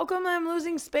behind them. How come I'm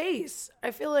losing space?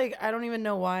 I feel like I don't even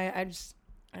know why.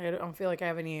 I don't feel like I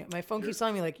have any. My phone keeps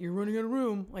telling me you're running out of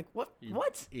room. Like what?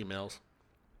 What? Emails.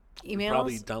 Emails. You're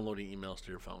probably downloading emails to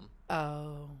your phone.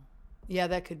 Oh, yeah,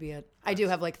 that could be it. I do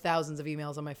have thousands of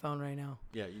emails on my phone right now.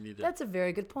 Yeah, you need to. That's a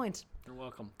very good point. You're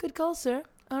welcome. Good call, sir.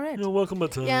 All right. You're welcome,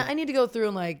 Matteo. Yeah, I need to go through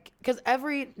and because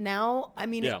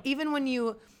even when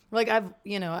you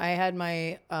I had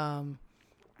my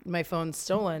my phone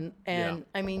stolen and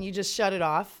you just shut it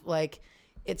off.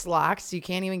 It's locked, so you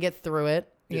can't even get through it.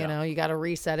 You know, you got to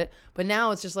reset it. But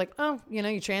now it's just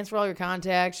you transfer all your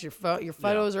contacts. Your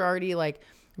photos are already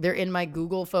they're in my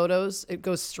Google Photos. It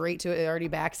goes straight to it. It already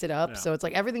backs it up. Yeah. So it's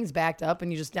everything's backed up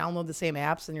and you just download the same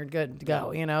apps and you're good to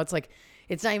go. You know, it's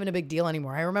it's not even a big deal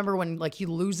anymore. I remember when you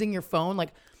losing your phone,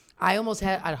 I almost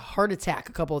had a heart attack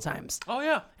a couple of times. Oh,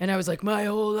 yeah. And I was like, my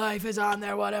whole life is on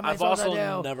there. What am I supposed to do? I've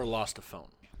also never lost a phone.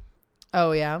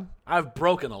 Oh, yeah? I've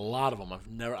broken a lot of them.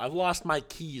 I've lost my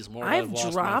keys more than I've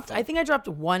lost my phone. I think I dropped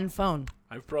one phone.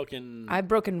 I've broken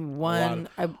one.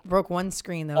 I broke one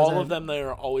screen. All of them, they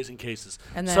are always in cases.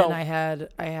 And then I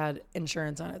had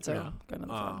insurance on it, so got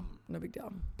another phone. No big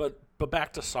deal. But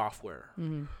back to software.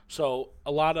 Mm-hmm. So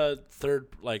a lot of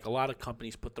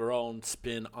companies put their own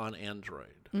spin on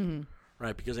Android,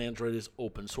 right? Because Android is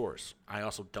open source. I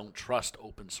also don't trust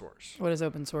open source. What does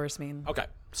open source mean? Okay,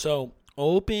 so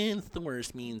open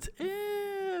source means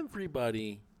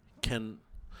everybody can.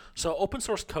 So open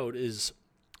source code is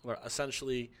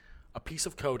essentially a piece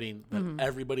of coding that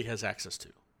everybody has access to.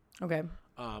 Okay.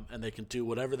 And they can do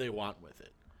whatever they want with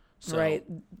it. So Right.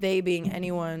 They being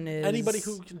anyone is anybody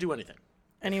who can do anything.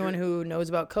 anyone who knows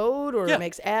about code or Yeah.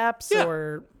 makes apps Yeah.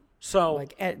 or So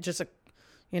like just a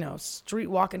street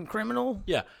walking criminal.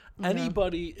 yeah,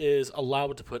 anybody is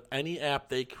allowed to put any app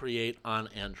they create on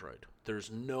Android.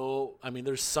 There's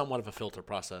somewhat of a filter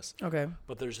process, Okay.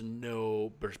 but there's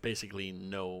basically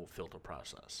no filter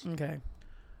process. Okay.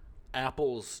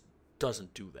 Apple's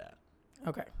doesn't do that.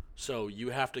 Okay. So you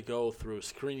have to go through a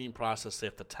screening process. They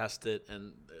have to test it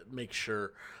and make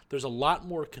sure. There's a lot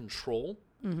more control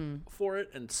for it,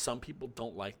 and some people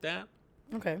don't like that.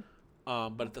 Okay.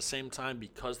 But at the same time,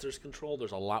 because there's control,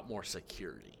 there's a lot more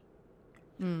security.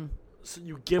 So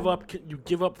you give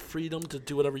up freedom to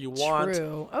do whatever you want.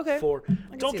 True. Okay.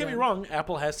 Don't see get me that. wrong,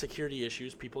 Apple has security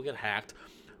issues. People get hacked.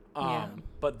 Yeah.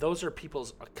 But those are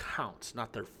people's accounts,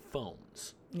 not their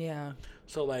phones. Yeah.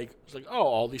 So it's like, oh,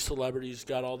 all these celebrities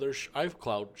got all their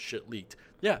iCloud shit leaked.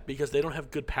 Yeah, because they don't have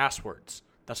good passwords.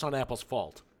 That's not Apple's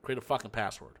fault. Create a fucking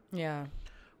password. Yeah.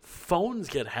 Phones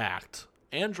get hacked.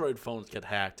 Android phones get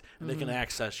hacked, and they can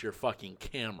access your fucking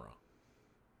camera.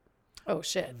 Oh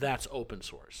shit. That's open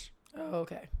source. Oh,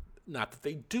 okay. Not that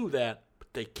they do that, but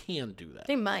they can do that.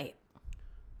 They might.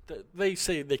 They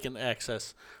say they can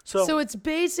access. So it's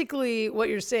basically what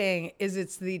you're saying is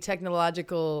it's the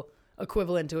technological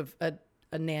equivalent to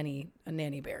a nanny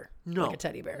bear. No. Like a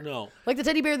teddy bear. No. Like the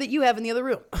teddy bear that you have in the other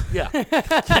room. Yeah.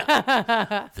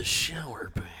 Yeah. The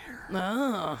shower bear.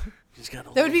 Oh. He's got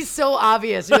a That would be so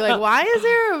obvious. You're like, why is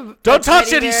there a Don't touch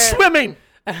teddy it. He's bear?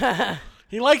 swimming.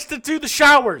 He likes to do the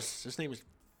showers. His name is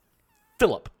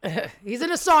Philip. He's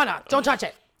in a sauna. Don't touch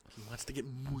it. He wants to get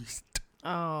moist.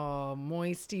 Oh,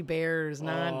 moisty bears.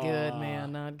 Not good,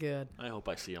 man. Not good. I hope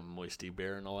I see a moisty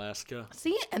bear in Alaska.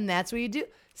 See, and that's what you do.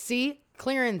 See,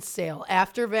 clearance sale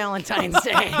after Valentine's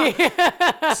Day.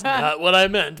 That's not what I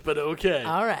meant, but okay.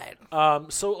 All right.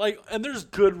 And there's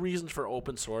good reasons for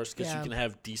open source because Yeah. you can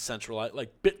have decentralized.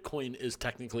 Like Bitcoin is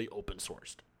technically open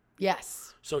sourced,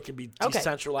 Yes. so it can be Okay.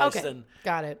 decentralized Okay. and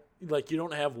Got it. like you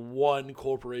don't have one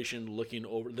corporation looking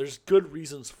over. There's good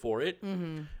reasons for it,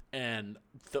 and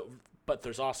but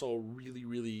there's also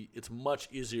really it's much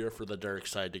easier for the dark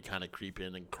side to kind of creep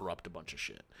in and corrupt a bunch of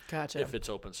shit. Gotcha. If it's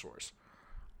open source.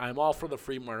 I'm all for the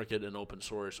free market and open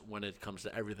source when it comes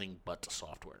to everything but the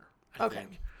software. I Okay.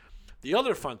 think. The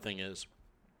other fun thing is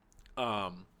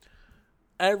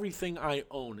everything I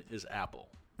own is Apple.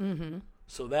 Mm-hmm.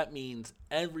 So that means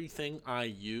everything I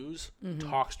use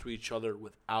talks to each other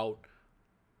without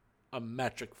a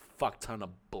metric fuck ton of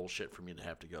bullshit for me to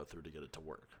have to go through to get it to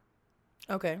work.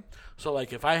 Okay. So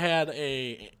like if I had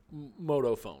a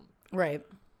Moto phone, Right.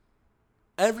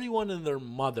 everyone and their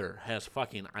mother has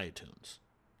fucking iTunes.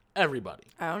 Everybody.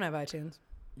 I don't have iTunes.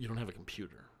 You don't have a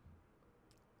computer.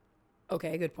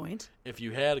 Okay, good point. If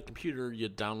you had a computer,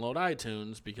 you'd download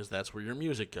iTunes because that's where your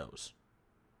music goes.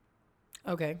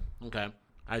 Okay. Okay?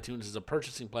 iTunes is a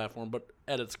purchasing platform, but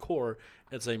at its core,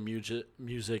 it's a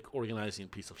music organizing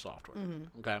piece of software.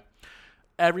 Okay?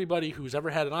 Everybody who's ever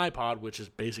had an iPod, which is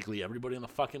basically everybody on the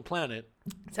fucking planet.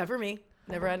 Except for me.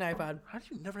 Never had an iPod. How did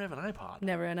you never have an iPod?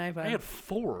 Never had an iPod. I had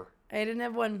 4. I didn't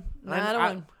have one. Not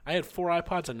one. I had 4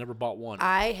 iPods. I never bought one.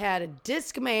 I had a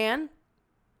Discman,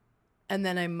 and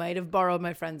then I might have borrowed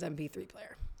my friend's MP3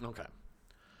 player. Okay.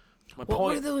 My What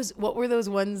point. were those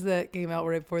ones that came out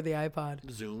right before the iPod?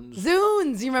 Zunes.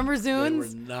 Zunes. You remember They were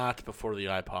Zunes? not before the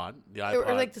iPod. The They iPod.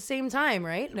 were like the same time,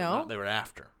 right? they were No, not- they were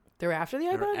after. they were after the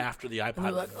They iPod. were after the iPod And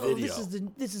they're like, video. oh,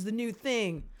 this is the new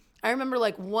thing. I remember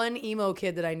like one emo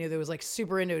kid that I knew that was like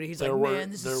super into it. He's There like, were- man,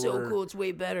 this there is so were- cool. It's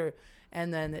way better.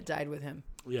 And then it died with him.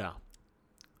 Yeah.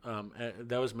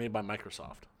 That was made by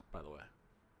Microsoft, by the way.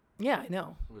 Yeah, I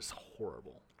know. It was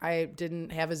horrible. I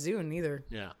didn't have a Zune either.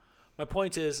 Yeah. My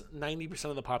point is 90%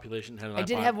 of the population had an iPod. I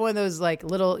did have one of those like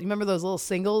little. You remember those little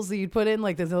singles that you'd put in,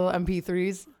 like those little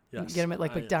MP3s? You Yes. get them at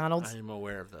like McDonald's. I am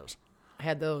aware of those. I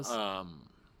had those.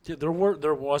 Yeah, there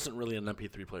wasn't really an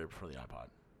MP3 player before the iPod.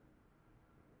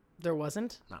 There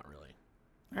wasn't. Not really.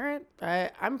 All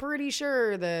right. I'm pretty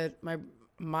sure that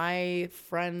my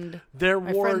friend. There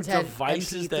My were friends had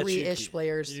devices that MP3-ish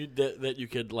players. that you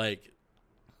could like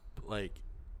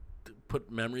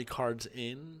put memory cards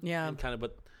in. Yeah. And kind of,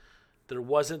 but there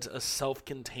wasn't a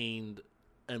self-contained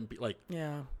MP like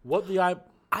Yeah. what the iPod.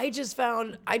 I just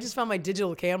found my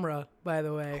digital camera, by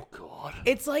the way. Oh God.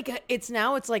 It's like it's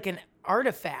like an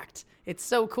artifact. It's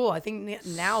so cool. I think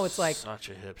now it's like Such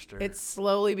a hipster. it's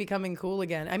slowly becoming cool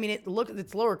again. I mean,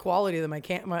 it's lower quality than my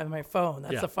phone.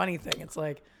 That's Yeah. the funny thing. It's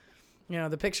like You know,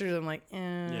 the pictures, I'm like,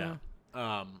 Yeah.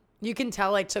 You can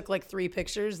tell I took like 3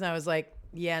 pictures, and I was like,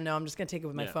 yeah, no, I'm just going to take it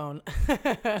with my phone.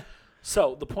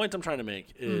 So the point I'm trying to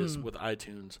make is with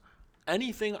iTunes,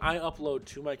 anything I upload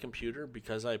to my computer,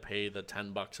 because I pay the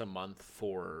 $10 a month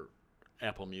for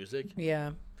Apple Music,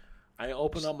 Yeah. I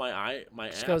open up my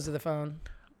Just app. goes to the phone.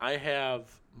 I have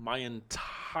my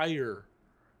entire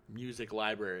music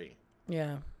library,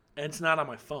 Yeah. and it's not on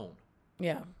my phone.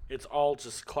 Yeah. It's all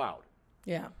just cloud.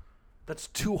 Yeah. That's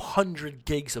 200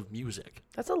 gigs of music.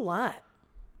 That's a lot.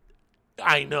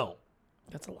 I know.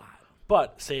 That's a lot.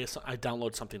 But say I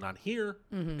download something on here,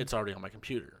 it's already on my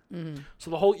computer. So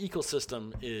the whole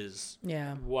ecosystem is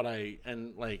Yeah. what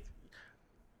I'm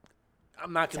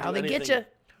not going to do How they anything. get you.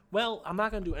 Well, I'm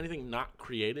not going to do anything not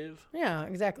creative. Yeah,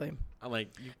 exactly. I'm like,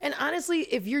 And honestly,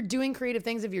 if you're doing creative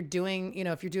things, if you're doing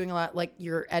a lot, like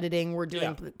you're editing, we're doing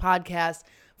Yeah. podcasts,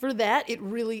 for that, it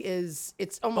really is,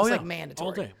 it's almost like mandatory.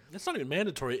 all day. It's not even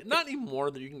mandatory. Not even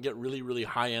more that you can get really, really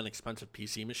high-end, expensive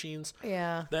PC machines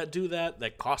Yeah. that do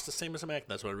that cost the same as a Mac.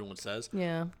 That's what everyone says.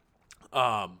 Yeah.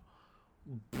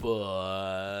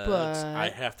 But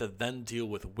I have to then deal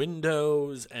with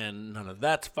Windows, and none of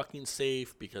that's fucking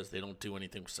safe because they don't do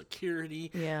anything with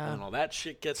security. Yeah. And all that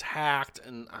shit gets hacked,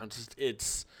 and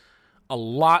it's a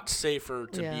lot safer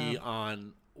to be Yeah.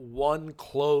 on one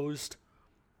closed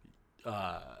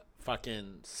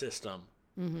fucking system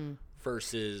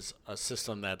versus a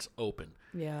system that's open.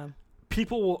 Yeah.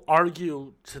 People will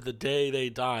argue to the day they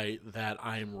die that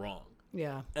I'm wrong,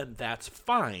 Yeah. and that's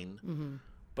fine.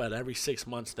 But every 6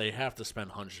 months, they have to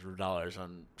spend hundreds of dollars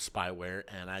on spyware,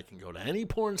 and I can go to any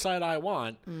porn site I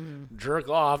want, jerk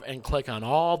off, and click on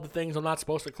all the things I'm not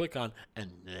supposed to click on,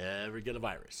 and never get a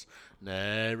virus,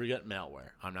 never get malware.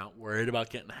 I'm not worried about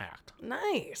getting hacked.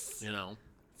 Nice. You know,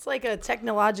 It's like a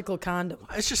technological condom.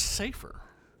 it's just safer.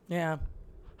 Yeah.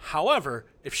 However,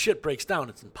 if shit breaks down,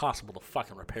 it's impossible to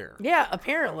fucking repair, Yeah,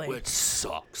 apparently. which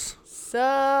sucks.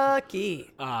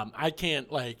 Sucky. I can't,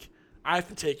 I have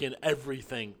to take in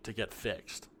everything to get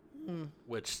fixed,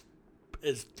 which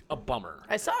is a bummer.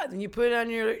 I saw it, and you put it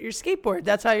on your skateboard.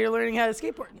 That's how you're learning how to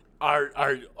skateboard.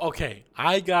 Okay,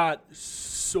 I got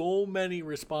so many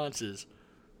responses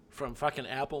from fucking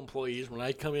Apple employees when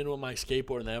I come in with my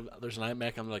skateboard and there's an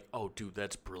iMac. I'm like, oh, dude,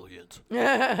 that's brilliant.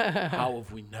 How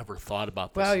have we never thought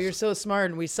about this? Wow, you're so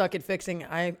smart, and we suck at fixing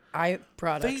i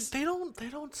products. They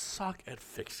don't suck at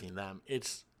fixing them.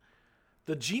 It's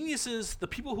the geniuses, the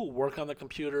people who work on the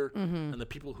computer, and the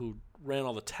people who ran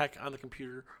all the tech on the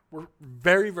computer were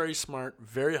very, very smart,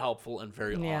 very helpful, and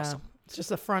very awesome. It's just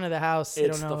the front of the house. They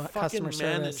It's don't know the fucking customer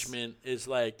service. management is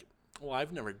like, well,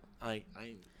 I've never,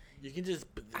 you can just.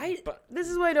 This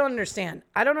is what I don't understand.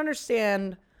 I don't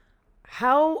understand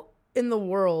how in the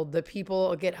world the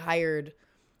people get hired.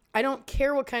 I don't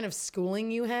care what kind of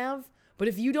schooling you have, but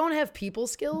if you don't have people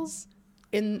skills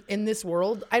in this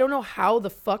world, I don't know how the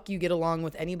fuck you get along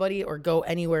with anybody or go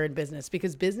anywhere in business,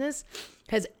 because business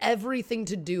has everything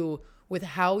to do with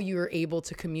how you're able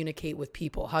to communicate with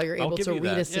people, how you're able to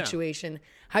read a situation,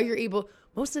 how you're able,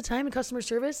 most of the time in customer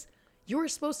service, you're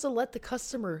supposed to let the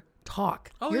customer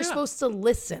talk. You're supposed to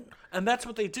listen. And that's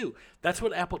what they do. That's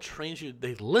what Apple trains you.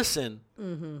 They listen.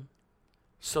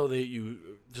 So that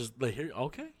they hear,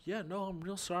 okay, yeah, no, I'm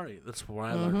real sorry. That's where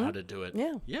I learned how to do it.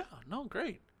 Yeah. Yeah, no,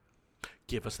 great.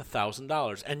 Give us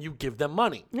 $1,000, and you give them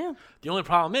money. Yeah. The only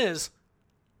problem is,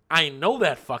 I know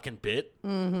that fucking bit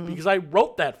because I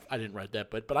wrote that. I didn't write that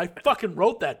bit, but I fucking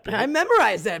wrote that bit. I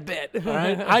memorized that bit. All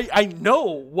right? I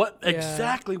know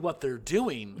exactly what they're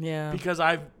doing. Yeah. Because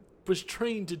I was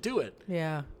trained to do it.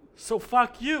 Yeah. So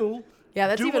fuck you. Yeah,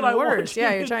 that's Do even what I want worse. you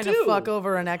Yeah, you're to trying do. to fuck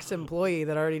over an ex-employee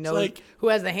that already knows, like- who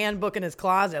has the handbook in his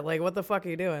closet. Like, what the fuck are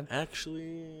you doing?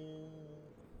 Actually,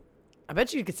 I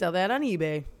bet you could sell that on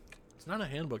eBay. it's not a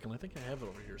handbook, and I think I have it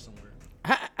over here somewhere.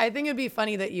 I think it'd be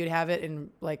funny that you'd have it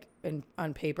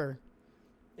on paper.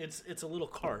 It's a little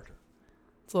card.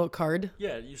 It's a little card.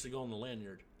 Yeah, it used to go on the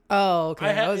lanyard. Oh,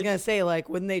 okay. I was it's- gonna say, like,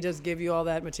 wouldn't they just give you all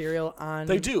that material on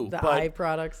They do, the but-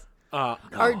 iProducts? No,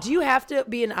 Or do you have to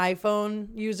be an iPhone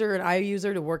user, an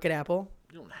iUser to work at Apple?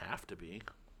 you don't have to be.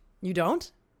 You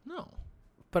don't? No.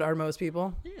 But are most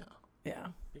people? Yeah. Yeah.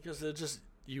 Because it just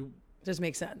Just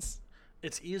makes sense.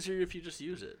 it's easier if you just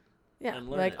use it. Yeah. And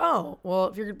learn Like, it. oh, well,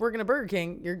 if you're working at Burger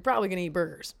King, you're probably gonna eat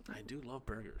burgers. I do love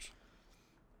burgers.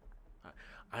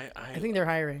 I think they're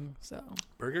hiring, so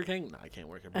Burger King? No, I can't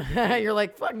work at Burger King. you're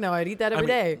like, fuck no, I'd eat that every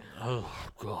day. Oh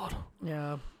God.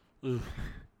 Yeah.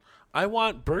 I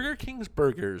want Burger King's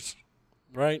burgers.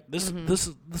 Right? This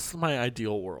is my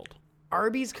ideal world.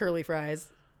 Arby's curly fries.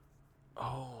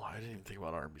 Oh, I didn't even think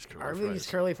about Arby's curly Arby's fries.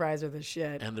 curly fries are the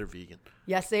shit. And they're vegan.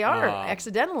 Yes, they are.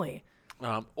 Accidentally.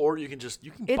 Or you can It's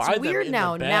buy them weird in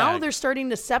now. the bag. Now they're starting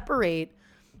to separate.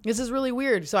 This is really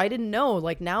weird. So I didn't know.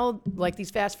 Like now, like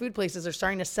these fast food places are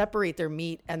starting to separate their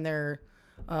meat and their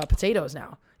potatoes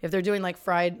now. If they're doing like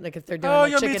fried, like if they're doing like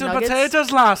your chicken meat and nuggets,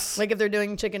 potatoes, lass. like if they're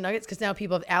doing chicken nuggets, because now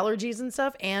people have allergies and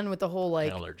stuff, and with the whole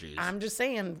like Allergies. I'm just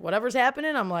saying, whatever's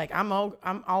happening, I'm like I'm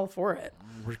all for it.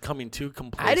 We're coming too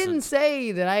complacent. I didn't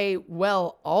say that I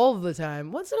all the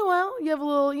time. Once in a while, you have a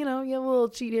little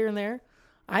cheat here and there.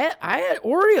 I had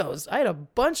Oreos. I had a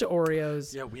bunch of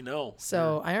Oreos. Yeah, we know.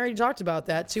 So I already talked about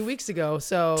that 2 weeks ago.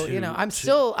 So I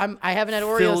haven't had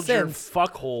Oreos Filled your since.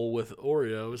 fuckhole with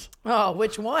Oreos. Oh,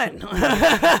 which one?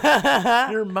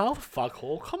 Your mouth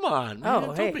fuckhole. Come on, man.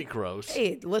 Oh, Don't be gross.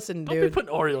 Hey, listen, Don't be dude.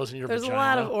 putting Oreos in your There's vagina. a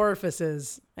lot of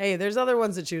orifices. Hey, there's other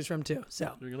ones to choose from too.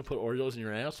 So You're gonna put Oreos in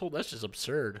your asshole? That's just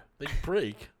absurd. They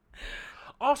break.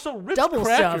 Also, Ritz Double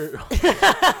Cracker.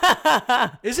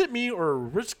 Is it me or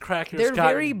Ritz Crackers? they're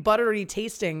very buttery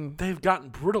tasting. They've gotten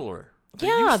brittler.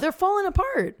 They're falling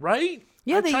apart. Right?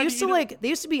 Yeah, I they tried used to eat like they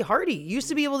used to be hearty. You used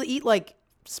to be able to eat like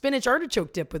spinach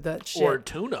artichoke dip with that shit. or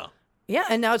tuna. Yeah,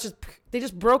 and now it's just they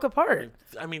just broke apart.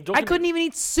 I mean, I couldn't even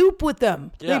eat soup with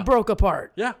them. Yeah. They broke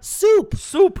apart. Yeah. Soup.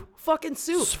 Fucking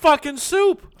soup. It's fucking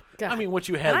soup. God. I mean, what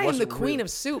you had And I am the wasn't queen really- of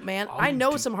soup, man. Oh, I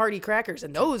know dude. some hearty crackers,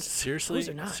 and those Seriously?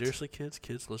 are not. Seriously, kids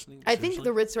listening? I think Seriously?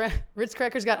 the Ritz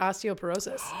crackers got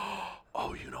osteoporosis.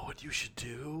 Oh, you know what you should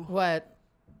do? What?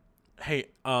 Hey,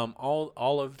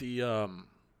 all of the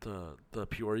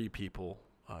Peoria people,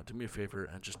 do me a favor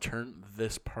and just turn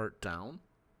this part down.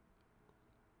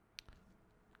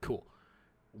 Cool.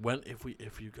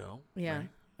 If you go, Yeah. right,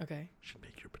 Okay. you should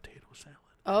make your potato salad.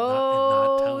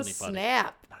 Oh, not tell anybody.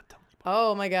 snap. Not tell anybody.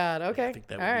 Oh my God. Okay. I think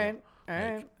that All would be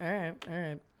right. All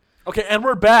right. Okay, and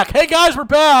we're back. Hey guys, we're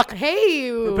back. Hey,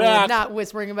 you back. not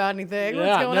whispering about anything. Yeah,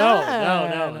 What's going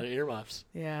on? no, earmuffs.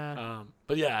 Yeah.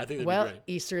 But yeah, I think that'd Well, be great.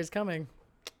 Easter is coming.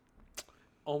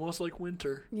 Almost like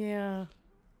winter. Yeah.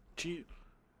 Gee,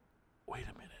 wait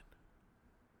a minute.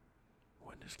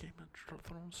 When does Game of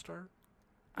Thrones start?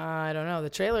 I don't know. The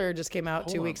trailer just came out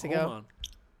 2 weeks ago. Hold on.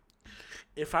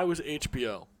 If I was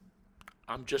HBO,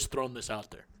 I'm just throwing this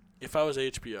out there. If I was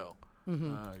HBO,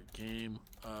 Game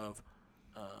of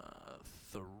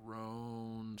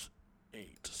Thrones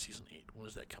 8, season 8. When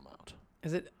does that come out?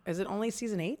 Is it only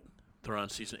season 8? They're on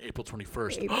season April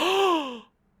 21st. No,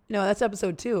 that's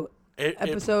episode 2.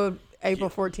 April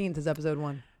 14th is episode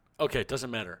 1. Okay, it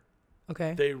doesn't matter.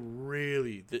 Okay.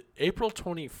 April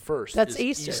 21st That's is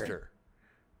Easter.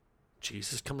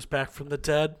 Jesus comes back from the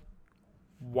dead.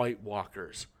 White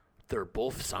Walkers. They're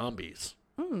both zombies.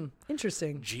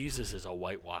 Interesting. Jesus is a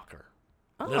White Walker.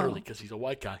 Oh. Literally, because he's a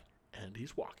white guy and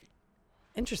he's walking.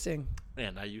 Interesting.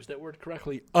 And I used that word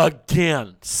correctly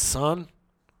again, son.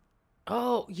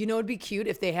 Oh, you know it'd be cute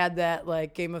if they had that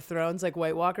like Game of Thrones, like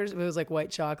White Walkers, if it was like white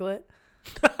chocolate.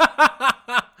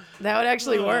 That would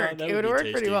actually work. that It would would be work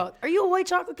tasty. pretty well. Are you a white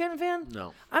chocolate kind of fan?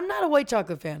 No. I'm not a white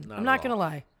chocolate fan. I'm at not gonna all.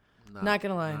 lie. Not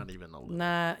gonna lie. Not even a little.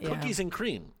 Nah, yeah. Cookies and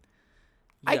cream.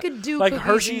 I Yeah. could do like cookies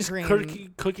Hershey's and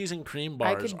cream. cookies and cream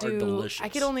I bars could are do. delicious. I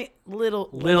could only little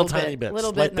tiny bit, bits,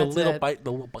 little bit, like and the that's little it. bite,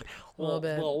 the little bite, Little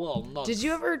bit. Little nuts. Did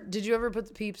you ever put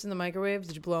the Peeps in the microwave?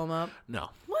 Did you blow them up? No,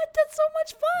 What? That's so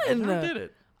much fun. I did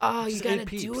it. Oh, you Just gotta ate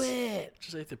Peeps. do it.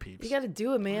 Just ate the Peeps. You gotta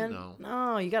do it, man. know.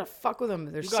 No, you gotta fuck with them.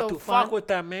 They're You so got to fun. fuck with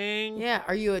that, man. Yeah,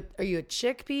 are you a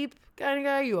chick peep kind of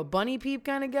guy? Are you a bunny peep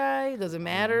kind of guy? Does it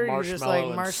matter? You're just like Marshmallow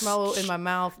and marshmallow in my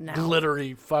mouth now.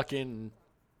 Glittery fucking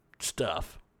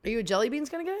stuff. Are you a jelly beans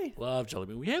kind of guy? Love jelly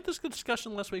bean. We had this good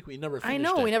discussion last week. We never I finished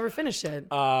know it. we never finished it.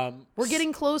 We're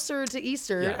getting closer to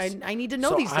Easter. Yes. I need to know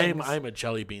so these things. I'm a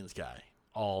jelly beans guy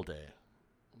all day.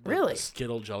 Really?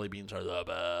 Skittle jelly beans are the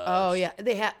best. Oh yeah,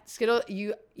 they have Skittle.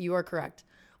 You are correct.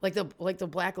 Like the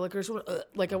black licorice one.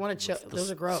 Like I want to. Those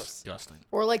are gross. Disgusting.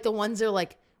 Or like the ones that are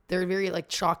like they're very like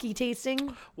chalky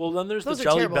tasting. Well, then there's Those the are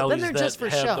jelly terrible. Then bellies they're that just for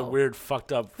have the show. weird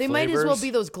fucked up They flavors. might as well be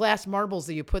those glass marbles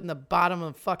that you put in the bottom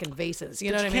of fucking vases.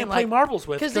 You know what I you mean? can't play marbles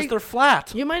with because they're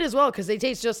flat. You might as well because they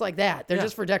taste just like that. They're Yeah.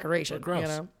 just for decoration. They're gross. You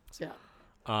know? So, yeah.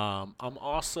 I'm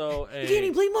also a. You can't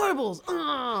even play marbles.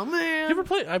 Oh man. You ever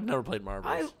play? I've never played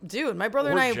marbles. Dude, my brother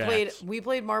Or and I jacks.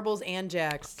 played marbles and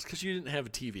jacks. It's because you didn't have a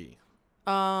TV.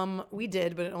 We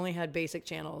did, but it only had basic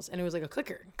channels and it was like a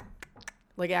clicker.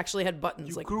 Like it actually had buttons.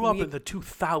 You like grew up in the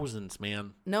 2000s,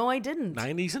 man. No, I didn't.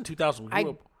 90s and 2000s. I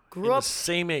We grew in up- the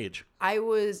same age. I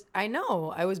was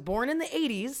born in the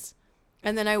 80s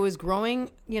and then I was growing,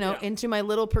 Yeah. into my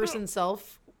little person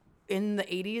self in the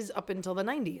 80s up until the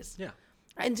 90s. Yeah.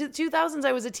 Into the 2000s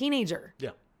I was a teenager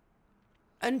Yeah.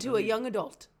 into a young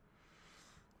adult.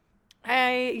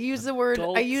 I use the word.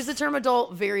 Adult. I use the term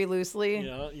adult very loosely.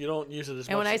 Yeah, you don't use it as much.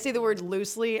 And when I say the word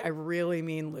loosely, I really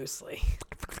mean loosely.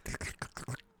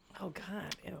 Oh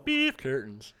God. Ew. beef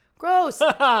curtains. Gross.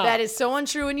 That is so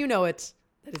untrue, and you know it.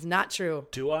 That is not true.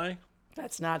 Do I?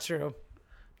 That's not true.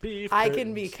 Beef I curtains.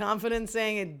 can be confident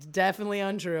saying it's definitely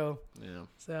untrue. Yeah.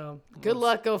 So good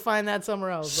luck. Go find that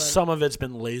somewhere else. But Some of it's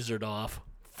been lasered off.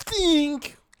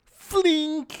 Flink.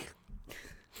 Flink.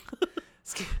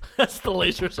 That's the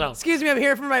laser sound. excuse me, I'm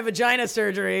here for my vagina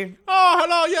surgery. Oh,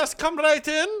 hello. Yes, come right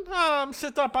in.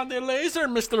 Sit up on the laser,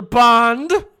 Mr.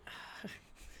 Bond.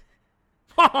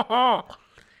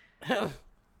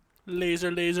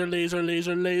 Laser, laser, laser,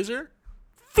 laser, laser.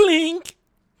 Flink.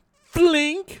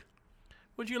 Flink.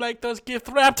 Would you like those gift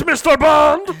wrapped, Mr.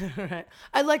 Bond? All right.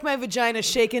 I'd like my vagina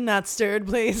shaken, not stirred,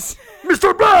 please.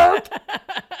 Mr. Bond!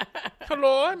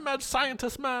 Hello, I'm Mad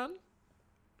Scientist Man.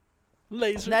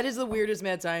 Laser. That is the weirdest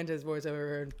mad scientist voice I've ever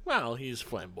heard. Well, he's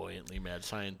flamboyantly mad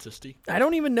scientisty. I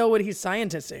don't even know what he's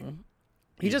scientisting.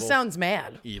 He just Evil. sounds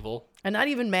mad. Evil. And not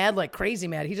even mad like crazy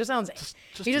mad. He just sounds just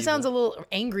he just sounds a evil. little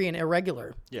angry and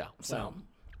irregular. Yeah. So Well,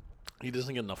 he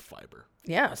doesn't get enough fiber.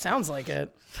 yeah, sounds like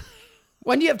it.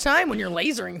 When do you have time when you're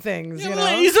lasering things, you know?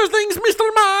 Laser things, Mr.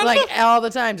 Man! Like all the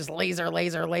time, just laser,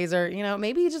 laser, laser. You know,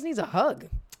 maybe he just needs a hug.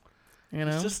 You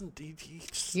know?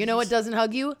 You know what doesn't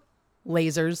hug you?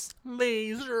 Lasers.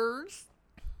 Lasers.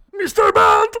 Mr.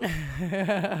 Bond!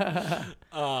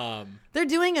 They're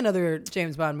doing another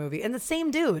James Bond movie, and the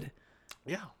same dude.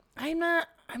 Yeah.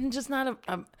 I'm just not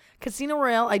a Casino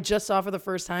Royale. I just saw for the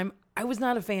first time. I was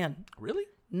not a fan. Really?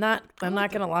 I'm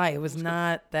not gonna lie. It was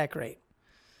not that great.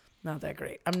 Not that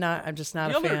great. I'm just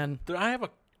not a fan. I have a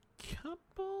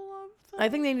couple of them. I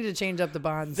think they need to change up the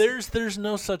Bonds. There's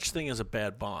no such thing as a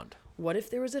bad Bond. What if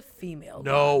there was a female?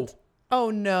 No. Bond? Oh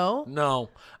no. No.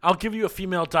 I'll give you a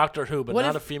female Doctor Who, but What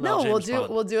not if, a female no, James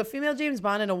Bond. we'll do a female James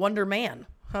Bond and a Wonder Man.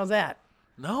 How's that?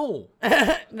 No.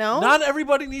 No. Not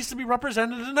everybody needs to be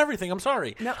represented in everything. I'm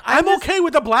sorry. No, I'm just- okay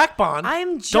with a black Bond.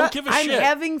 I'm Don't give a I'm shit.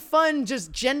 having fun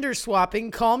just gender swapping.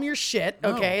 Calm your shit,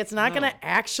 okay? It's not no. gonna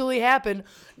actually happen.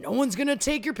 No one's gonna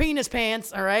take your penis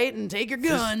pants, all right, and take your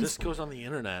guns. This goes on the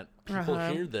internet. People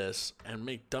hear this and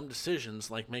make dumb decisions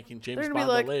like making James They're gonna Bond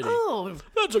be like, a lady. oh,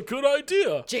 That's a good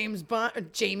idea. James Bond,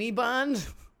 Jamie Bond.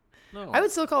 No. I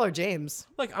would still call her James.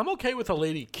 Like, I'm okay with a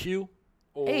lady Q.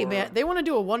 Or Hey man, they want to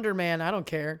do a Wonder Man. I don't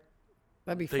care.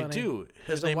 That'd be They funny. do.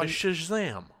 His There's a name is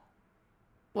Shazam.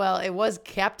 Well, it was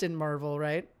Captain Marvel,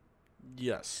 right?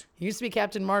 Yes. He used to be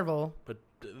Captain Marvel, But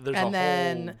there's and a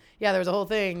then whole... there was a whole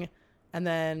thing, and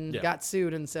then Yeah. got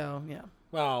sued, and so yeah.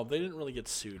 Well, they didn't really get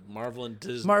sued. Marvel and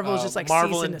Disney. Marvel was just like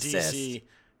Marvel cease and and DC desist, came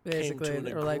basically. to an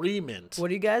They were like, agreement.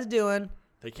 What are you guys doing?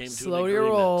 They came to Slow an your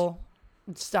agreement. roll.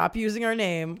 Stop using our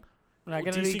name. We're not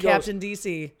Well, going to DC be goes- Captain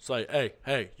DC. It's like,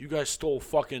 hey, you guys stole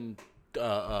fucking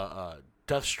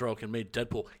Deathstroke and made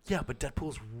Deadpool. Yeah, but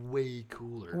Deadpool's way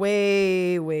cooler.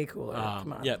 Way, way cooler.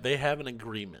 Come on. Yeah, they have an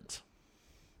agreement.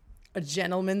 A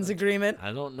gentleman's agreement.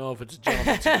 I don't know if it's a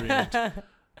gentleman's agreement,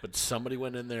 but somebody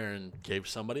went in there and gave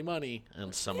somebody money,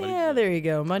 and somebody. Yeah, there you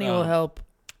go. Money will help.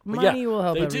 But Money yeah, will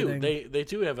help they everything. do. They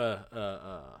do have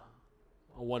a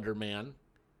Wonder Man.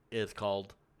 It's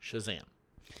called Shazam.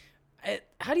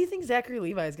 How do you think Zachary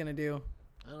Levi is going to do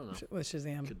I don't know. with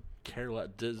Shazam? Could care less.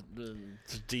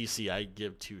 DC, I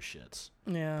give two shits.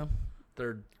 Yeah.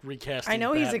 They're recasting. I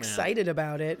know he's Batman. excited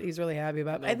about it. He's really happy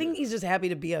about it. I think he's just happy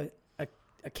to be a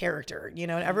character, you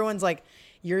know, and everyone's like,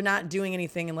 you're not doing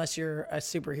anything unless you're a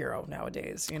superhero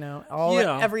nowadays, you know.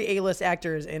 Every A-list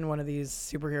actor is in one of these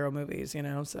superhero movies, you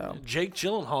know, so Jake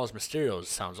Gyllenhaal's Mysterio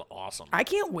sounds awesome. I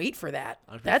can't wait for that.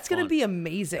 That'd be That's going to fun. be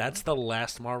amazing. That's the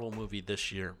last Marvel movie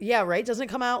this year. Yeah, right? Doesn't it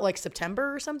come out like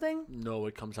September or something? No,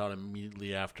 it comes out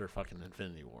immediately after fucking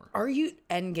Infinity War. Are you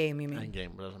Endgame, you mean?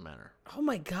 Endgame, doesn't matter. Oh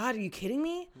my god, are you kidding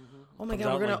me? Oh my Comes god,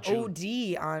 out we're in, going like,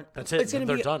 to OD on That's it. It's going to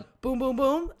They're be done. Boom boom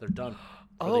boom. They're done. For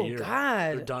Oh, the year.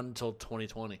 God. They're done until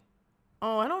 2020.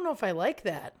 Oh, I don't know if I like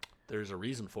that. There's a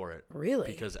reason for it.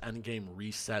 Really? Because Endgame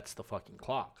resets the fucking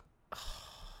clock. Oh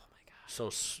my god.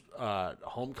 So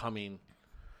Homecoming.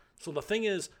 So the thing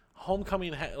is,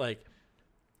 Homecoming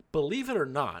believe it or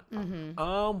not,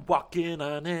 I'm walking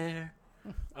on air.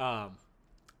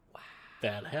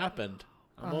 That happened.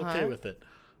 I'm okay with it.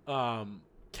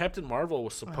 Captain Marvel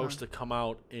was supposed to come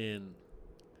out in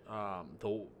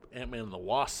the Ant-Man and the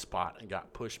Wasp spot and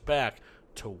got pushed back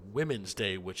to Women's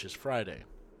Day, which is Friday.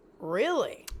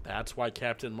 Really? That's why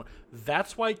Captain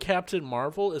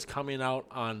Marvel is coming out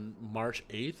on March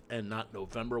 8th and not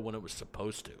November when it was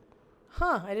supposed to,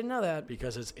 Huh, I didn't know that.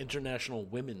 because it's International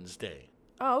Women's Day.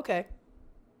 Oh, okay.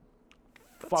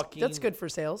 Fucking That's good for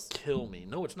sales. kill me.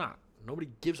 No, it's not. Nobody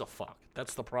gives a fuck.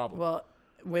 That's the problem. Well,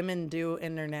 women do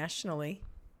internationally.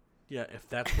 Yeah, if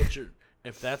that's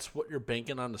what you're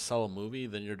banking on to sell a movie,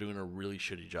 then you're doing a really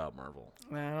shitty job, Marvel.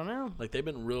 I don't know. Like, they've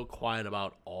been real quiet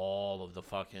about all of the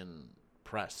fucking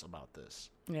press about this.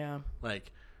 Yeah.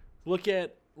 Like, look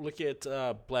at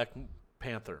Black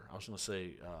Panther. I was gonna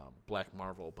say Black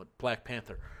Marvel, but Black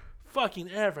Panther,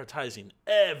 fucking advertising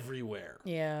everywhere.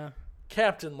 Yeah.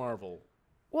 Captain Marvel.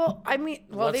 Well, I mean,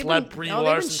 Let's let Brie Larson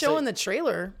they've been showing say- the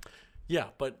trailer. Yeah,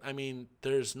 but I mean,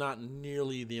 there's not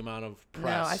nearly the amount of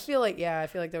press. No, I feel like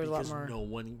there was a lot because more. no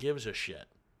one gives a shit.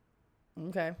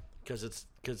 Okay.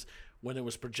 Because when it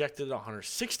was projected at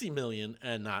 160 million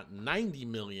and not 90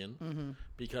 million,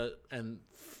 because and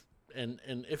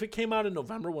if it came out in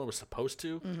November when it was supposed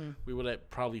to, we would have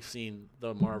probably seen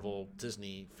the Marvel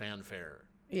Disney fanfare.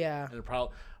 Yeah. And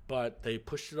but they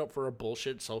pushed it up for a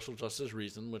bullshit social justice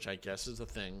reason, which I guess is a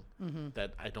thing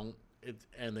that I don't.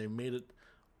 And they made it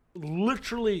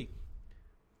literally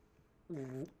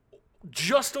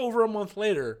just over a month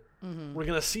later. We're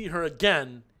gonna see her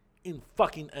again in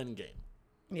fucking Endgame.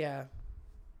 Yeah.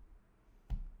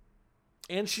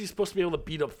 And she's supposed to be able to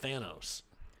beat up Thanos.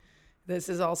 This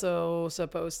is also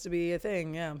supposed to be a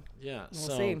thing. Yeah. Yeah,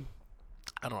 We'll see.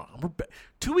 I don't know.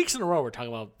 2 weeks in a row we're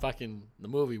talking about fucking the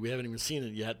movie. We haven't even seen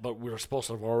it yet, but we're supposed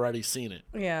to have already seen it.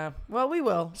 Yeah. Well, we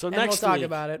will. So and next we'll talk week,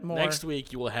 about it more. Next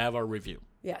week you will have our review.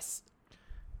 Yes.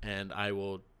 And I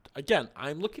will, again,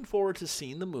 I'm looking forward to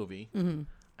seeing the movie.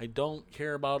 I don't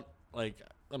care about, like,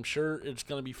 I'm sure it's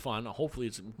going to be fun. Hopefully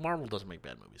Marvel doesn't make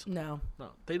bad movies. No.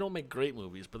 No, they don't make great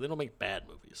movies, but they don't make bad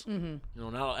movies. You know,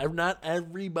 not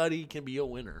everybody can be a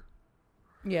winner.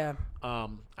 Yeah.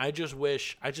 I just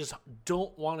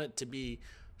don't want it to be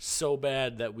so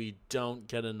bad that we don't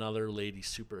get another lady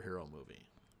superhero movie.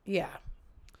 Yeah.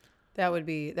 That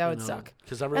would suck.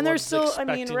 Because And they're still,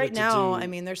 right now,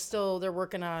 they're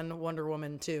working on Wonder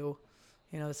Woman 2.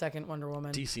 You know, the second Wonder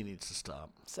Woman. DC needs to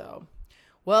stop. So,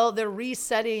 well, they're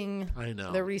resetting. I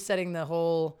know. They're resetting the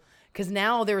whole, because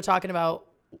now they were talking about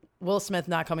Will Smith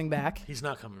not coming back He's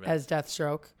not coming back. as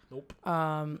Deathstroke. Nope.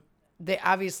 They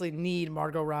obviously need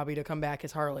Margot Robbie to come back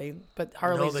as Harley, but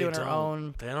Harley's doing her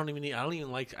own. They don't even need. I didn't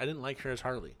like her as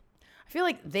Harley. I feel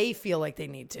like they feel like they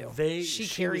need to. She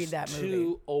carried was that movie.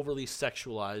 Too overly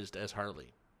sexualized as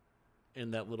Harley,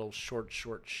 in that little short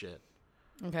shit.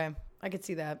 Okay, I could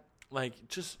see that. Like,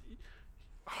 just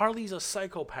Harley's a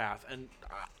psychopath, and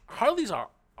Harley's a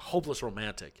hopeless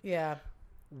romantic. Yeah.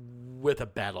 With a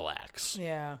battle axe.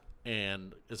 Yeah.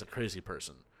 And is a crazy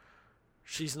person.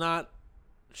 She's not.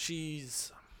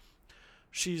 She's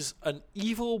an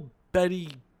evil Betty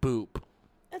Boop.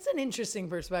 That's an interesting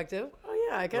perspective. Oh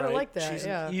yeah, I kind of right? like that. She's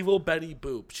yeah. an evil Betty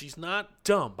Boop. She's not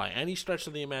dumb by any stretch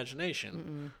of the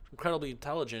imagination. Incredibly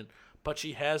intelligent, but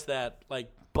she has that,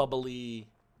 like, bubbly.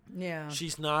 Yeah.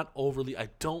 She's not overly. I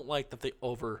don't like that they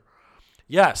over.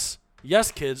 Yes,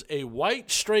 kids. A white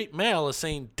straight male is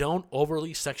saying don't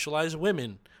overly sexualize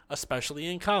women, especially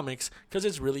in comics, because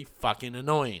it's really fucking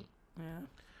annoying. Yeah.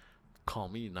 Call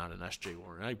me not an SJ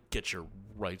Warren. I get your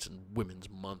rights in Women's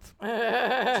Month.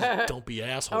 Just don't be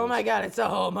assholes. Oh my God, it's a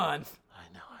whole month.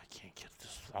 I know. I can't get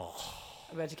this. Oh,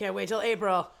 I bet you can't wait till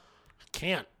April. I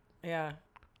can't. Yeah.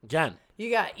 Again. You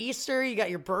got Easter. You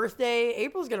got your birthday.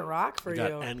 April's gonna rock for We you.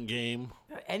 got Endgame.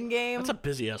 Endgame. That's a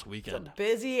busy ass weekend.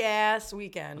 Busy ass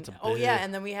weekend. Oh yeah,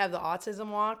 and then we have the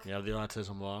autism walk. Yeah, the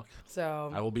autism walk.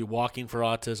 So I will be walking for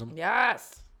autism.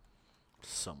 yes.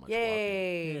 So much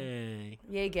Yay.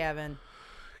 walking. Yay, Gavin.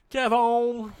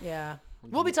 Gavin. Yeah.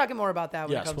 We'll be talking more about that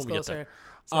when Yes, it comes when we get closer.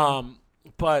 there.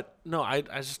 But no, I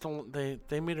just don't.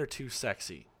 They made her too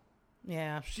sexy.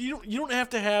 Yeah. You don't have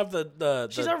to have the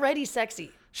She's already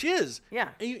sexy. She is. Yeah.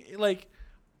 Like,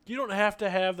 you don't have to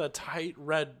have the tight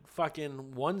red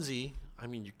fucking onesie. I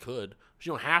mean, you could. But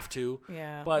you don't have to.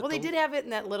 Yeah. But well, they did have it in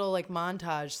that little, like,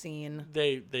 montage scene.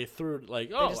 They threw it like,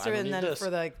 They oh, just I threw it don't in need then this.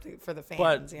 for the fans.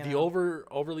 But you the know?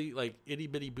 overly like itty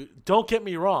bitty boot. Don't get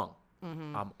me wrong.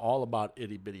 I'm all about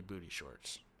itty bitty booty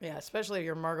shorts. Yeah, especially if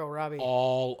you're Margot Robbie.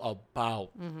 All about.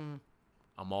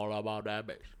 I'm all about that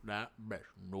bitch. That bitch,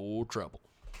 no trouble.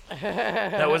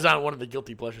 That was on one of the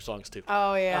Guilty Pleasure songs too.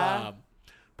 Oh yeah.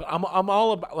 But I'm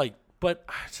all about, like, but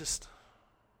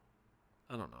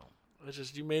I don't know. It's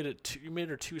just you made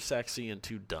her too sexy and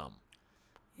too dumb.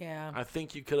 Yeah. I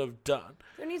think you could have done.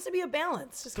 There needs to be a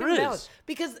balance. Just There kind of is. balance.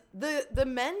 Because the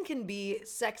men can be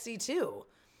sexy too.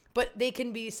 But they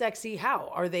can be sexy how?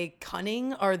 Are they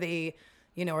cunning? Are they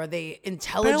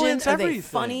intelligent? Balance Are everything. they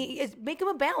funny? Make them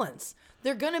a balance.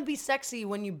 They're going to be sexy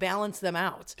when you balance them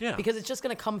out. Yeah. Because it's just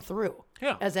going to come through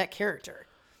Yeah. as that character.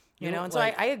 You know, and so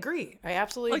I agree. I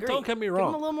absolutely agree. Don't get me Give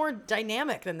wrong. them a little more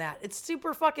dynamic than that. It's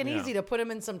super fucking easy to put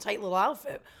them in some tight little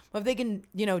outfit. But if they can,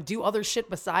 do other shit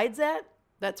besides that,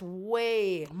 that's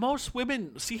way. Most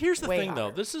women. See, here's the thing, though.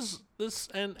 This,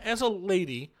 and as a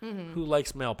lady who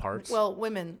likes male parts. Well,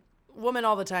 women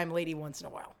all the time, lady once in a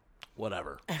while.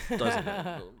 Whatever. Doesn't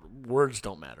matter. Words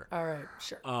don't matter. All right,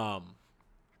 sure.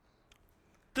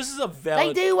 This is a valid.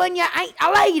 They do when you ain't a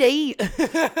lady.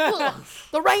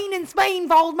 The rain in Spain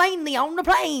falls mainly on the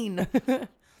plain.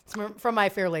 It's from My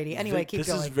Fair Lady. Anyway, keep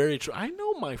going. This is very true. I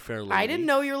know My Fair Lady. I didn't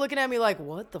know you were looking at me like,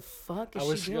 what the fuck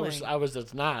is she doing?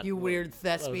 That's not. You weird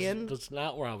thespian. That's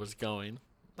not where I was going.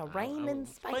 The rain in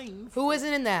Spain. Who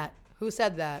wasn't in that? Who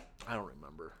said that? I don't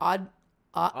remember.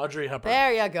 Audrey Hepburn.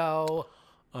 There you go.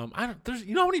 There's,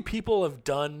 you know how many people have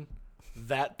done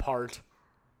that part?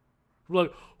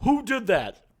 Like, who did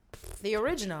that? The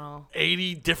original.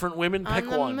 80 different women. Pick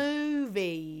one. On the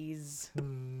movies.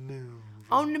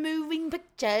 On the moving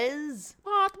pictures.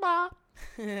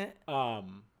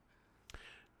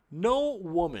 No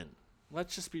woman.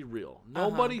 Let's just be real.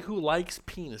 Nobody who likes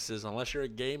penises, unless you're a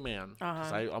gay man,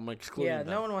 because I'm excluding them.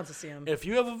 Yeah, no one wants to see them. If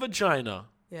you have a vagina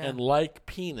and like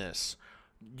penis,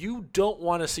 you don't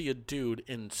want to see a dude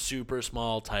in super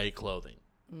small, tight clothing.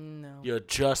 No. You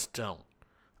just don't.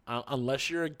 Unless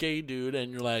you're a gay dude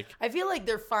and you're like... I feel like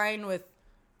they're fine with,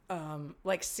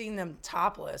 like, seeing them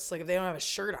topless. Like, if they don't have a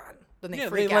shirt on, then they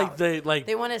freak out. They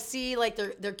want to see, like,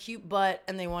 their cute butt,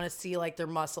 and they want to see, like, their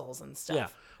muscles and stuff. Yeah,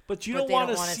 but you don't want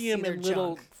to see them in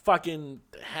little fucking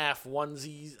half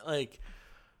onesies. Like,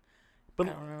 but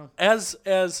I don't know. As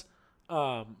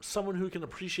someone who can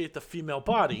appreciate the female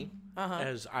body,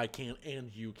 as I can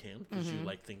and you can, because you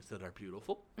like things that are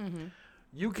beautiful,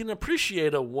 you can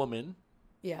appreciate a woman...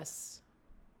 Yes.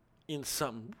 In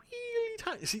something really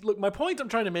tiny. See, look, my point I'm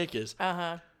trying to make is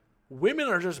women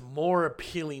are just more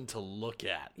appealing to look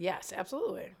at. Yes,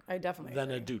 absolutely. I definitely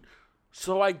than agree. a dude.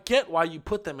 So I get why you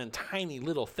put them in tiny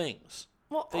little things.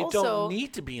 Well, they don't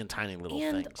need to be in tiny little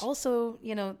things. And also,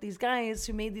 these guys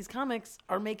who made these comics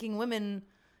are making women,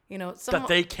 that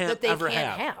they can't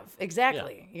have.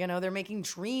 Exactly. Yeah. They're making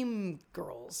dream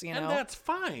girls, And that's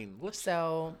fine.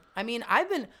 So, I mean,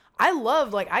 I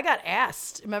love, like, I got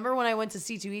asked. Remember when I went to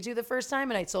C2E2 the first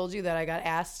time and I told you that I got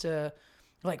asked to,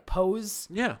 like, pose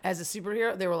as a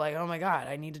superhero? They were like, oh, my God,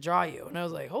 I need to draw you. And I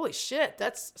was like, holy shit,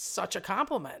 that's such a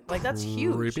compliment. Like, that's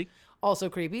huge. Creepy. Also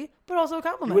creepy, but also a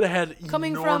compliment. You would have had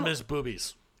enormous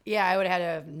boobies. Yeah, I would have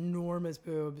had enormous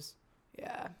boobs.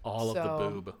 Yeah. All of the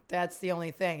boob. That's the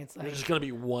only thing. It's like... There's just going to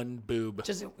be one boob.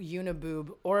 Just a uniboob.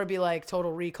 Or it'd be like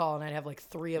Total Recall and I'd have like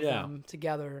 3 of them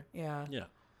together. Yeah. Yeah.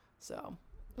 So...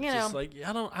 Just like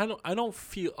I don't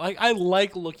feel like I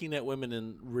like looking at women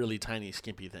in really tiny,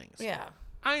 skimpy things. Yeah,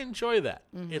 I enjoy that.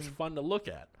 It's fun to look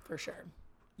at. For sure.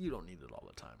 You don't need it all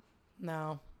the time.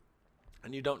 No.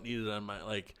 And you don't need it on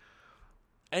my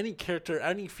any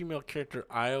female character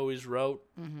I always wrote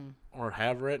or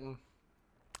have written.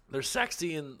 They're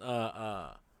sexy in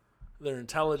their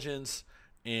intelligence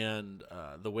and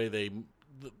the way they.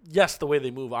 Yes, the way they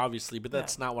move, obviously, but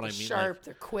that's not what I mean. Sharp,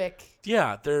 they're quick.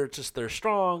 Yeah, they're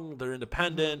strong, they're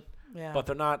independent, Yeah. but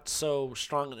they're not so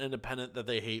strong and independent that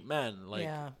they hate men. Like,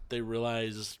 they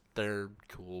realize they're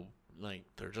cool, like,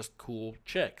 they're just cool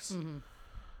chicks.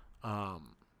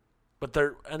 But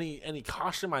they're any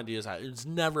costume ideas, it's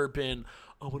never been,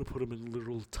 I want to put them in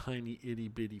little tiny itty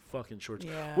bitty fucking shorts.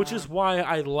 Yeah. Which is why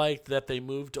I liked that they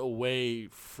moved away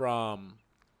from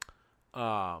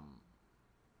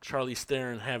Charlize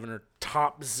Theron having her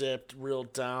top zipped real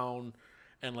down,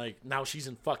 and like now she's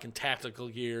in fucking tactical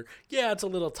gear. Yeah, it's a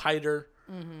little tighter,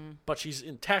 but she's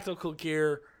in tactical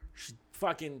gear. She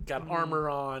fucking got armor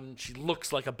on. She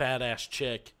looks like a badass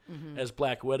chick as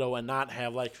Black Widow, and not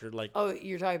have like her like. Oh,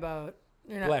 you're talking about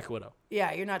Black Widow.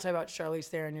 Yeah, you're not talking about Charlize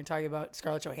Theron. You're talking about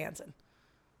Scarlett Johansson.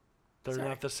 They're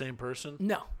not the same person.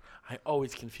 No. I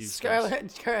always confuse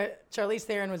Charlize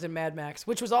Theron was in Mad Max,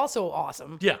 which was also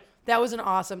awesome. Yeah. That was an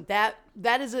awesome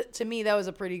to me that was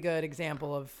a pretty good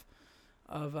example of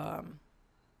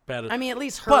I mean, at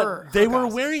least her. But they were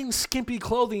wearing skimpy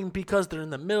clothing because they're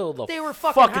in the middle of the they were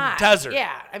fucking hot. desert.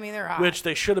 Yeah, I mean they're hot. Which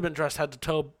they should have been dressed head to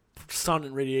toe, sun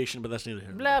and radiation, but that's neither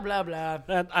here. Blah blah blah.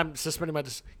 And I'm suspending my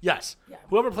yes. Yeah.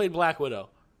 Whoever played Black Widow,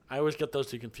 I always get those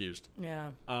two confused. Yeah.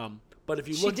 But if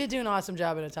you she did do an awesome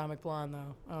job in Atomic Blonde,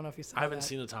 though. I don't know if you saw. I haven't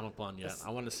seen Atomic Blonde yet. I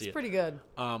want to see it. It's pretty good.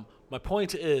 My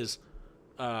point is,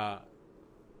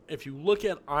 if you look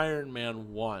at Iron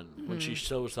Man 1, when she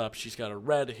shows up, she's got a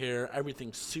red hair,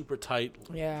 everything's super tight.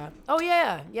 Yeah. Oh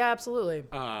yeah. Yeah. Absolutely.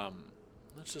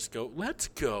 Let's just go. Let's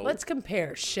go. Let's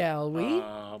compare, shall we?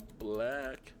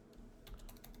 Black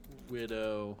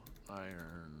Widow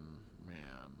Iron Man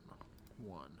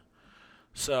 1.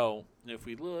 So, if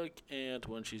we look at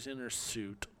when she's in her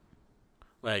suit,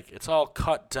 like, it's all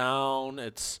cut down,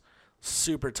 it's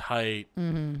super tight.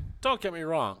 Mm-hmm. Don't get me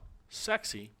wrong.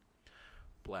 Sexy.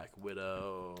 Black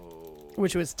Widow.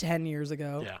 Which was 10 years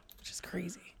ago. Yeah. Which is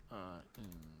crazy.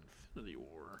 Infinity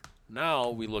War. Now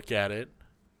we look at it,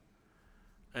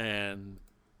 and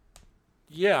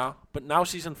yeah, but now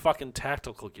she's in fucking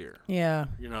tactical gear. Yeah.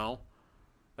 You know?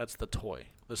 That's the toy.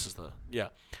 This is the, yeah.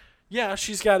 Yeah,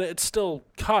 she's got it. It's still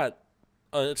cut.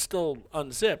 It's still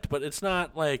unzipped, but it's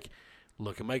not like,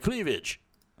 look at my cleavage.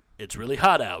 It's really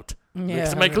hot out. Look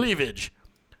at my cleavage.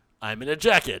 I'm in a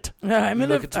jacket. I'm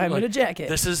in a jacket.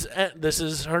 This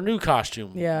is her new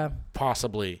costume. Yeah.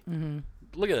 Possibly. Mm-hmm.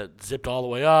 Look at it, zipped all the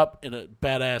way up in a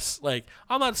badass. Like,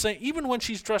 I'm not saying even when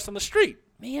she's dressed on the street.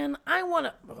 Man, I want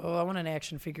an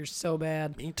action figure so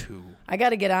bad. Me too. I got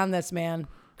to get on this, man.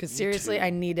 Because seriously, too.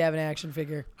 I need to have an action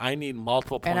figure. I need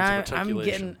multiple points And of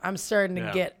articulation. I'm starting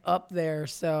to get up there,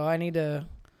 so I need to.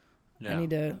 Yeah. I need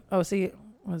to. Oh, see,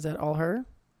 was that all her?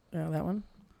 Yeah, that one.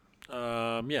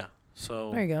 Yeah.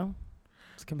 So There you go.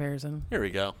 It's a comparison. here we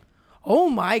go. Oh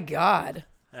my God.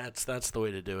 That's the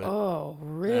way to do it. Oh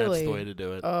really? That's the way to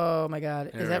do it. Oh my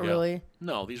God. There Is that we go. really?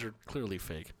 No, these are clearly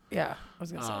fake. Yeah, I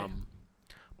was gonna say.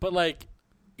 But like,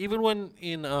 even when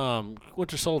in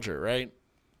Winter Soldier, right?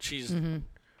 She's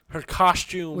her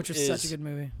costume, Which was is such a good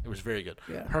movie. It was very good.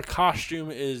 Yeah. Her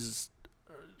costume is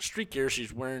street gear.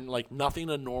 She's wearing like nothing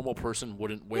a normal person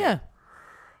wouldn't wear. Yeah.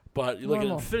 But you look at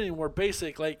Normal. Infinity War,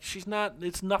 basic. Like she's not.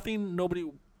 It's nothing nobody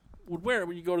would wear.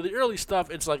 When you go to the early stuff,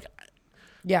 it's like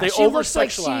Yeah, they she looks like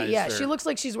over-sexualized her. she looks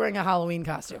like she's wearing a Halloween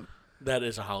costume. that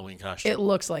is a Halloween costume. It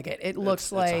looks like it. It looks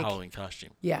it's like a Halloween costume.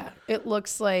 Yeah, it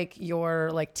looks like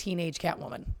your like teenage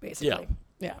Catwoman, basically.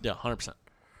 Yeah. Yeah, 100%.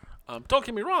 Don't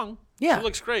get me wrong. Yeah. She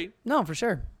looks great, No, for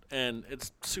sure. and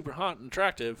it's super hot and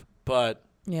attractive. But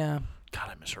Yeah. God,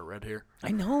 I miss her red hair.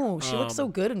 I know. She looks so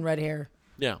good in red hair.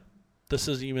 Yeah, this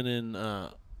is even in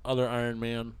other Iron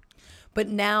Man. But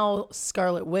now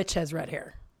Scarlet Witch has red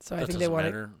hair. So I That think they doesn't want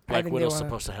matter. I Black think Widow's they wanna,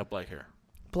 supposed to have black hair,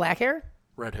 black hair?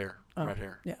 red hair, red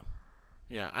hair. Yeah.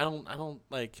 Yeah, I don't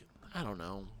like. I don't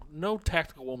know. No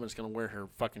tactical woman's gonna wear her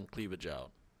fucking cleavage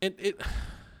out.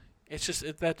 It's just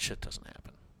that shit doesn't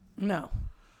happen. No.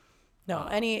 No,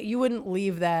 you wouldn't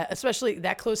leave that, especially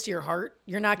that close to your heart.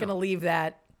 You're not going to leave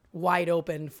that wide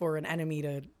open for an enemy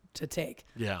to take.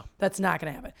 Yeah. That's not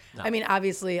going to happen. No. I mean,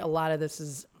 obviously, a lot of this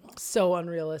is so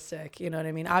unrealistic. You know what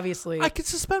I mean? Obviously, I could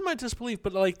suspend my disbelief,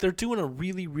 but like they're doing a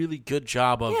really, really good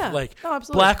job of like no,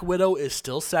 absolutely. Black Widow is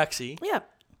still sexy, yeah.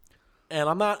 and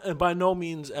I'm not. And by no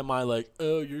means am I like,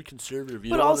 oh, you're conservative. You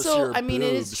But don't wanna see also, her I mean,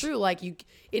 it is boobs. true. Like it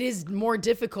is more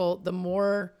difficult the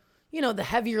more the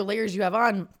heavier layers you have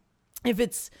on. If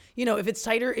it's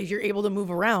tighter, if you're able to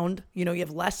move around, you have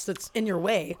less that's in your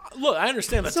way. Look, I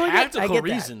understand the So I get tactical that.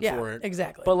 reason Yeah, for it,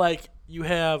 exactly. But like, you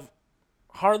have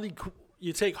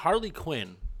you take Harley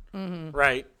Quinn,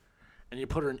 right, and you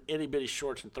put her in itty bitty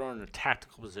shorts and throw her in a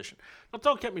tactical position. Now,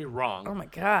 don't get me wrong, Oh my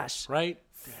gosh. right?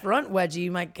 Front wedgie,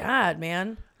 my God,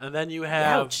 man. And then you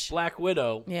have Ouch. Black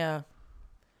Widow, Yeah.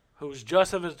 who's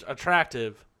just as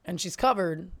attractive, And she's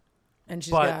covered. And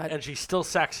she's and she's still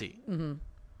sexy. Mm-hmm.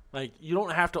 Like, you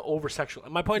don't have to over sexual.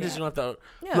 My point is, you don't have to.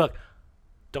 Yeah. Look,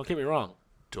 don't get me wrong.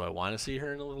 Do I want to see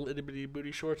her in a little itty bitty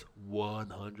booty shorts?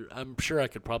 100. I'm sure I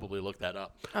could probably look that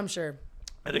up. I'm sure.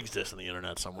 It exists on the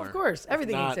internet somewhere. Of course.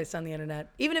 Everything not- exists on the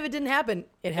internet. Even if it didn't happen,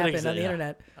 it happened on the yeah.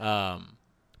 internet.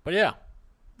 But yeah.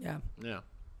 Yeah.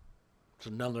 It's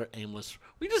another aimless.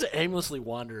 We just aimlessly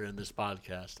wander in this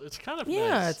podcast. It's kind of Yeah,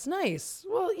 nice. it's nice.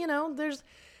 Well,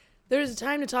 there's a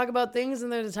time to talk about things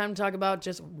and there's a time to talk about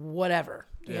just whatever,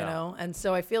 you Yeah. know? And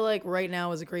so I feel like right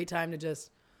now is a great time to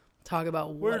just talk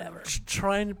about We're whatever.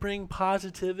 trying to bring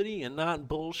positivity and not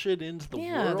bullshit into the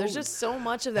Yeah, world. there's just so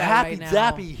much of that happy, right now.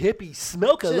 zappy, hippie,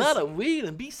 smoke a Just- lot of weed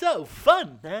and be so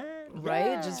fun, man. Right?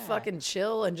 Yeah. Just fucking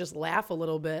chill and just laugh a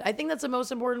little bit. I think that's the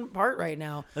most important part right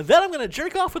now. And then I'm going to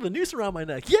jerk off with a noose around my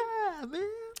neck. Yeah, man.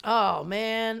 Oh,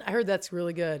 man. I heard that's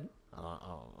really good.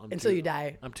 Until you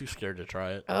die. I'm too scared to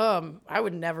try it. I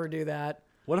would never do that.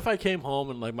 What if I came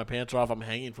home and like my pants are off, I'm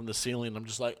hanging from the ceiling, and I'm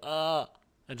just like,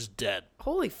 and just dead.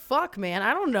 Holy fuck, man.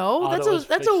 I don't know. That's a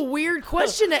Auto-asphyxi- weird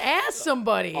question to ask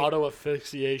somebody. Auto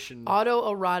asphyxiation.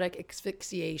 Autoerotic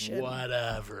asphyxiation.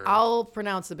 Whatever. I'll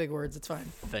pronounce the big words. It's fine.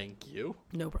 Thank you.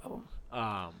 No problem.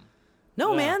 yeah.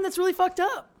 No, man, that's really fucked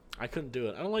up. I couldn't do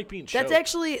it. I don't like being choked. I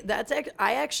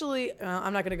actually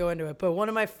I'm not going to go into it, but one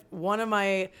of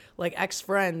my like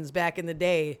ex-friends back in the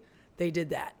day, they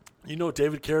did that. You know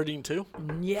David Carradine too?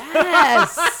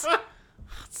 Yes.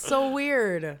 So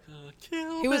weird.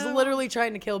 Kill He was Bill. literally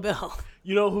trying to kill Bill.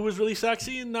 You know who was really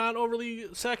sexy and not overly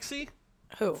sexy?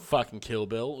 Who? Fucking Kill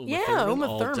Bill. Uma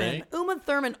all Thurman. day. Uma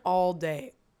Thurman all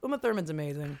day. Uma Thurman's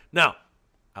amazing. Now,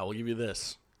 I will give you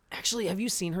this. Actually, have you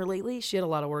seen her lately? She had a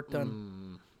lot of work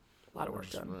done. A lot of work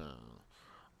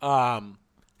done.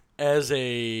 As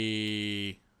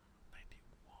a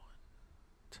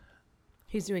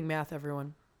He's doing math,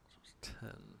 everyone. 10.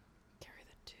 Carry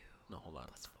the 2. No, hold on.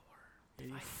 Plus 4.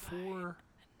 84.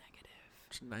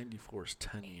 Negative 94 is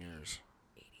 10 years.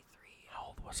 83. How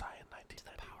old was I in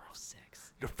 1991? Power of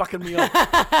 6. You're fucking me up.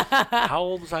 How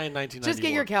old was I in 1991? Just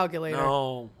get your calculator.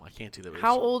 No, I can't do that.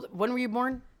 How old? When were you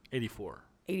born? 84.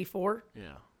 84. Yeah.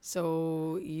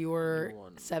 So you were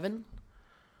 81. 7.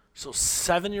 So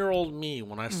 7-year-old me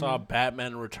when I saw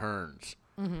Batman Returns,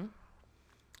 and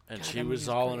God, she that was movie's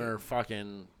all in great. her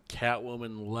fucking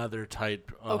Catwoman leather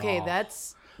type. Okay, oh.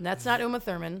 that's not Uma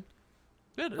Thurman.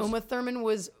 It is. Uma Thurman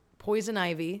was Poison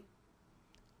Ivy.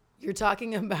 You're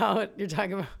talking about.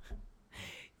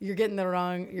 You're getting the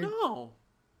wrong. No.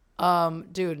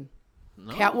 Dude.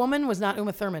 No. Catwoman was not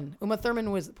Uma Thurman. Uma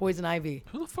Thurman was Poison Ivy.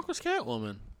 Who the fuck was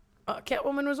Catwoman?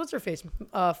 Catwoman was what's her face?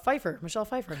 Pfeiffer. Michelle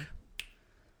Pfeiffer.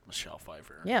 Michelle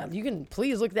Pfeiffer. Yeah, you can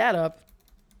please look that up.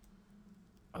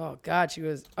 Oh God, she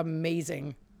was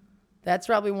amazing. That's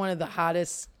probably one of the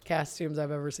hottest costumes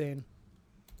I've ever seen.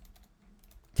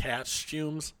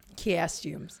 Costumes.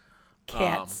 Costumes.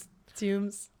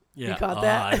 Costumes. Yeah. You caught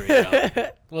that? There we go.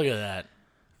 Look at that.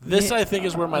 This, I think,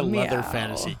 is where my leather Meow.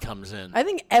 fantasy comes in. I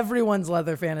think everyone's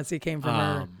leather fantasy came from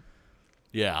her.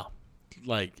 Yeah.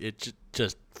 Like, it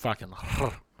just fucking...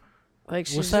 Like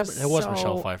she's Was that? just It was so,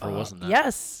 Michelle Pfeiffer, wasn't that?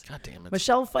 Yes. God damn it.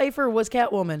 Michelle Pfeiffer was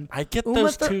Catwoman. I get Uma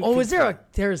those Thur- two. Oh, is there a?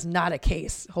 There's not a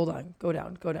case. Hold on. Go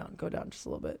down just a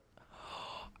little bit.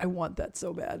 I want that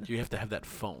so bad. You have to have that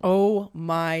phone. Oh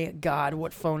my God,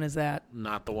 what phone is that?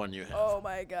 Not the one you have. Oh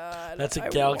my God. That's a I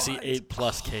Galaxy want- 8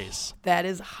 Plus case. That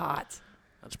is hot.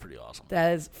 That's pretty awesome.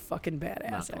 That is fucking Not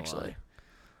badass, gonna actually. lie.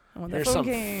 I want Here's that phone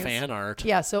some case. fan art.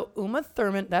 Yeah, so Uma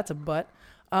Thurman, that's a butt.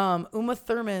 Uma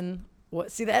Thurman,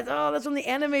 see that's from the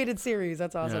animated series.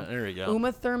 That's awesome. Yeah, there you go.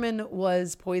 Uma Thurman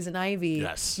was Poison Ivy.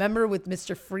 Yes. Remember with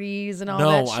Mr. Freeze and all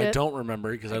No, that shit? I don't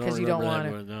remember because I don't 'Cause you remember don't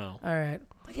that want one. No. All right.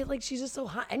 Look at like she's just so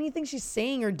hot. Anything she's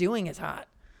saying or doing is hot.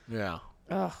 Yeah.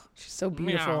 Ugh, she's so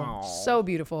beautiful. Meow. So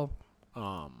beautiful.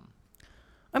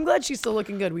 I'm glad she's still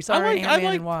looking good. We saw her in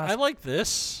Ant-Man and Wasp. I like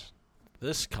this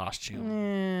costume.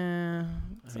 Yeah,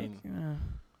 I mean,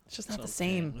 it's just not the okay.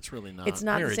 same. It's really not. It's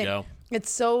not There the we same. go. It's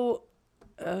so.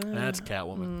 That's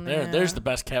Catwoman. yeah. There's the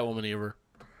best Catwoman ever.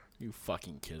 You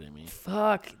fucking kidding me?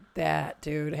 Fuck that,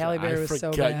 dude. Halle Berry was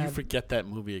so bad. You forget that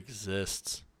movie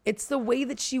exists. It's the way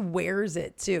that she wears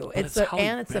it too. But It's it's the Halle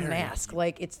and it's the Berry. mask.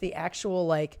 Like it's the actual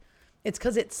like. It's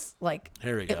because it's like.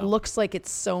 Here we It go. looks like it's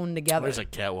sewn together. There's a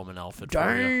Catwoman outfit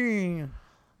for you. Dang.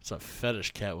 It's a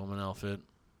fetish Catwoman outfit.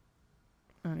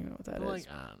 I don't even know what that is. Like,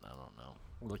 I don't know.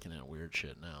 We're looking at weird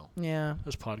shit now. Yeah.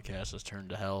 This podcast has turned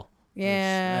to hell.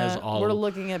 Yeah. As all We're of-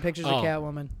 looking at pictures of Oh.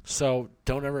 Catwoman. So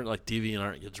don't ever like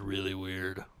DeviantArt gets really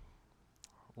weird.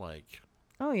 Like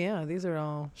Oh yeah, these are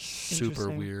all super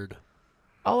Interesting. weird.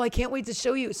 Oh, I can't wait to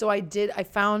show you. So I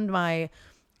found I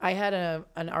had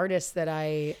an artist that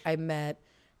I met,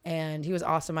 and he was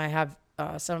awesome. I have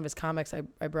some of his comics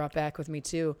I brought back with me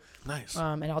too. Nice.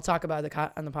 And I'll talk about it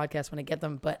on the podcast when I get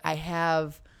them. But I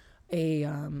have a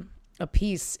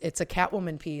piece. It's a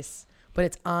Catwoman piece, but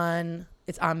it's on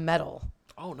metal.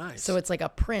 Oh, nice. So it's like a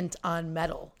print on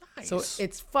metal. So Nice.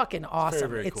 it's fucking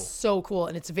awesome. very It's cool. so cool,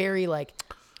 and it's very like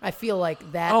I feel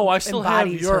like that. I still have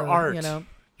embodies your her, art. You know.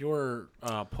 Your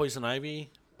Poison Ivy.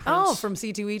 Oh, prints. from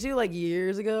C2E2 like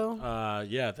years ago.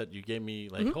 Yeah, that you gave me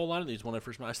like Mm-hmm. a whole lot of these when I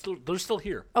first met. They're still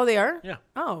here. Oh, they are? Yeah.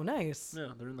 Oh, nice. Yeah,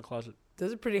 they're in the closet.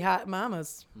 Those are pretty hot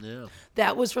mamas. Yeah.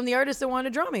 That was from the artist that wanted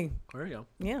to draw me. There you go.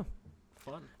 Yeah.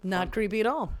 Fun. Not creepy at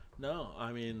all. No,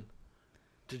 I mean,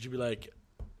 did you be like,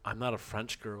 I'm not a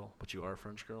French girl, but you are a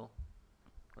French girl?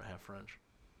 Or half French?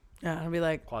 Yeah, I'll be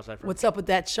like, Quasi-French? what's up with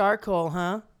that charcoal,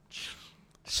 huh?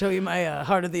 Show you my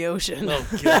heart of the ocean. Oh,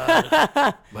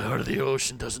 God. My heart of the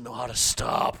ocean doesn't know how to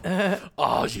stop.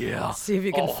 Oh, yeah. See if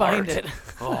you can Oh, find heart. it.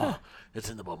 Oh, it's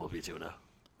in the bumblebee tuna.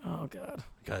 Oh, God.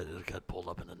 It got pulled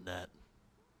up in a net.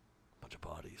 Bunch of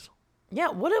bodies. Yeah,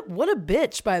 what a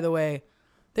bitch, by the way.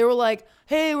 They were like,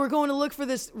 "Hey, we're going to look for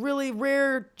this really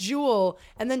rare jewel,"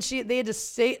 and then they had to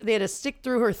stick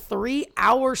through her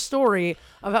 3-hour story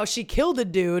of how she killed a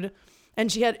dude, and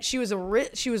she was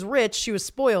rich, she was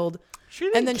spoiled, She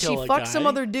didn't and then kill she a fucked some guy.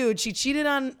 other dude. She cheated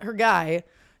on her guy,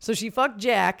 so she fucked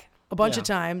Jack a bunch of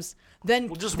Yeah. times.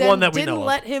 then just then one that we didn't know of.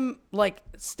 let him like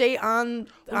stay on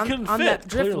couldn't on fit, that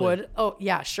driftwood. clearly. Oh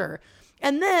yeah, sure.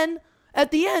 And then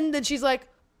at the end, then she's like,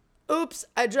 "Oops,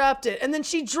 I dropped it," and then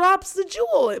she drops the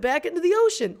jewel back into the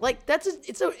ocean. Like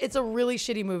it's a really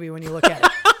shitty movie when you look at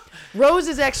it. Rose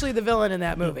is actually the villain in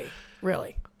that movie.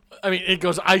 Really, I mean, it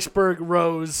goes Iceberg,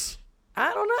 Rose.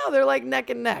 I don't know. They're like neck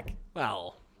and neck.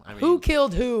 Well, I mean, Who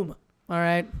killed whom? All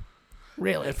right,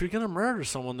 really. if you're gonna murder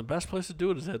someone, the best place to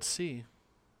do it is at sea.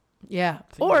 Yeah.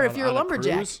 Think Or on- if you're a on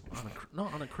lumberjack. cruise?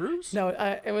 On a cruise? No,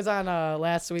 it was on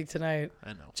last week tonight.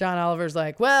 I know. John Oliver's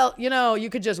like, well, you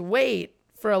could just wait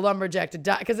for a lumberjack to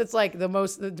die because it's like the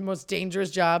most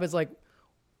dangerous job is like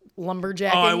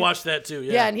lumberjacking. Oh, I watched that too.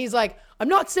 Yeah, and he's like, I'm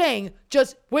not saying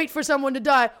just wait for someone to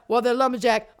die while they're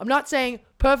lumberjack. I'm not saying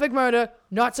perfect murder.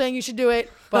 Not saying you should do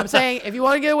it, but I'm saying if you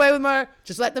want to get away with murder,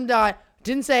 just let them die.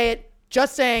 Didn't say it.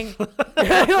 Just saying.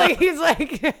 Like he's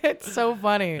like, it's so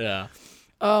funny. Yeah.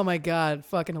 Oh my God,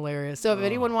 fucking hilarious. So if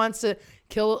anyone wants to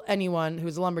kill anyone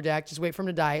who's a lumberjack, just wait for him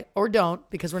to die or don't,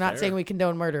 because we're not saying we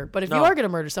condone murder. But if you No. are going to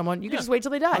murder someone, you can just wait till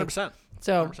they die. 100%.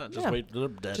 So 100%. Just yeah. wait. They're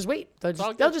dead. Just wait. all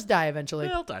They'll good. just die eventually.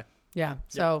 They'll die. Yeah.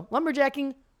 So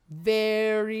lumberjacking,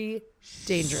 very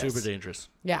dangerous. Super dangerous.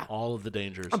 Yeah. All of the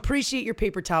dangers. Appreciate your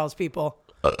paper towels, people.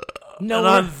 And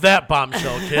on that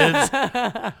bombshell, kids,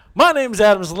 my name's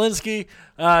Adam Zielinski.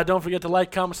 Don't forget to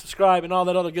like, comment, subscribe, and all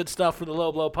that other good stuff for the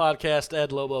Low Blow Podcast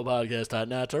at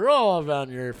lowblowpodcast.net or all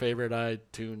on your favorite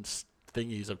iTunes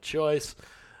thingies of choice.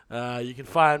 You can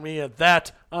find me at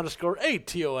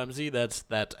that_ATOMZ. That's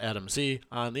that Adam Z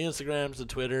on the Instagrams, the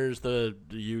Twitters, the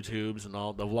YouTubes, and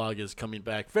all. The vlog is coming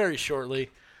back very shortly.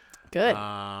 Good.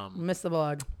 Miss the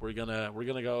vlog. We're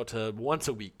gonna go to once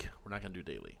a week. We're not gonna do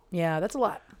daily. Yeah, that's a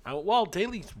lot. Well,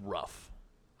 daily's rough.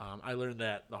 I learned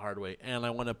that the hard way, and I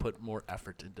want to put more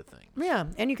effort into things. Yeah,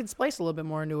 and you can splice a little bit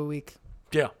more into a week.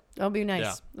 Yeah, That'll be nice.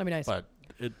 Yeah. That'll be nice. but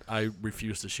I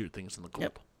refuse to shoot things in the cold.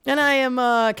 Yep. And I am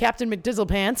Captain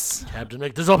McDizzlepants. Captain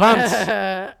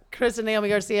McDizzlepants. Chris and Naomi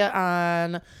Garcia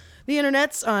on the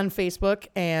internets, on Facebook,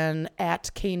 and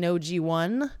at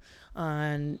KNOG1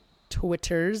 on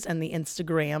Twitters and the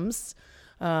Instagrams,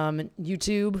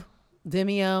 YouTube,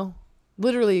 Vimeo.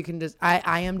 Literally, you can just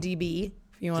IMDb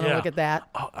if you want to Yeah. look at that.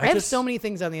 Oh, I have so many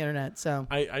things on the internet, so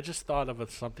I just thought of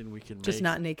something we can just make.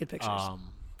 not naked pictures, They're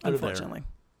there. unfortunately.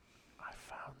 I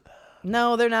found that.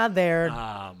 No, they're not there.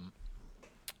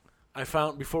 I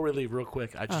found before we leave, real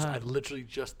quick. I literally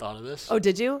just thought of this. Oh,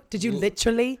 did you? Did you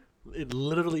literally? It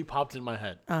literally popped in my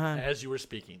head as you were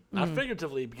speaking. Not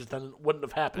figuratively, because then it wouldn't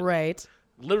have happened. Right.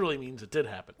 Literally means it did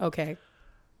happen. Okay.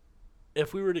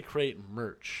 If we were to create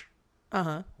merch,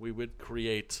 we would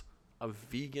create a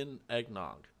vegan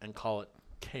eggnog and call it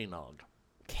K-Nog.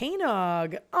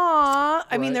 K-Nog. Aw.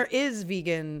 I mean, Right. there is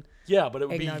vegan Yeah, but it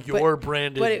would eggnog, be your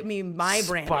branded. but it mean my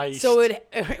brand. spiced So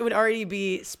it would already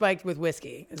be spiked with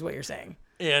whiskey, is what you're saying.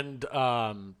 and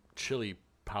chili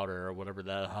powder or whatever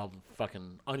that hell,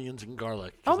 fucking onions and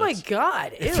garlic. 'Cause Oh my that's-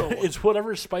 God. Ew. It's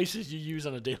whatever spices you use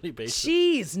on a daily basis.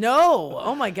 Jeez, no.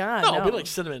 Oh my God. No, No. it'd be like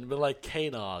cinnamon, but like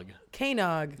K-Nog.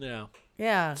 K-Nog. Yeah.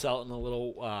 Yeah. Sell it in a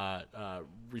little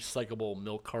recyclable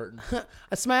milk carton.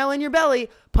 A smile in your belly,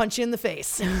 punch you in the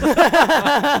face.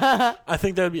 I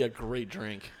think that would be a great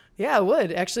drink. Yeah, it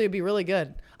would. Actually, it'd be really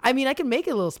good. I mean, I can make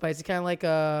it a little spicy, kind of like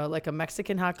a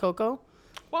Mexican hot cocoa.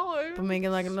 Well, But make it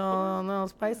like a little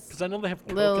spice. because I know they have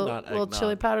Little coconut little eggnog.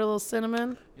 chili powder, a little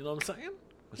cinnamon, You know what I'm saying?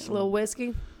 With a some little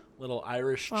whiskey. little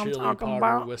Irish I'm chili talking powder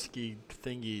about. whiskey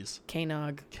thingies.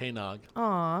 K-Nog. K-Nog.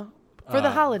 Aw. For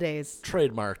the holidays.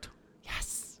 Trademarked.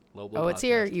 Yes. Low Blow Oh, it's Podcast.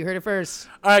 here. You heard it first.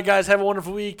 All right, guys. Have a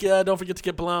wonderful week. Don't forget to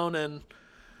get blown and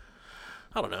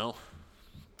I don't know.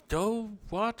 Go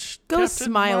watch. Go Captain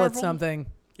smile at Marvel. something.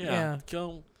 Yeah.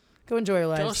 Go Go enjoy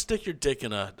your go life. stick your dick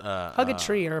in a Hug a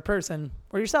tree or a person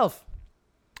or yourself.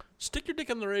 stick your dick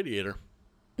in the radiator.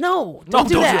 No, No, don't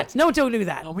do don't do that. it. No, don't do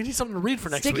that. Oh, we need something to read for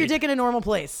next Stick week. your dick in a normal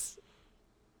place,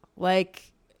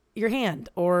 like your hand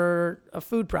or a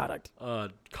food product.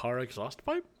 Car exhaust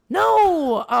pipe,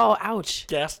 No. Oh, ouch.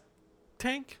 gas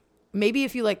tank. Maybe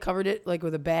if you like covered it like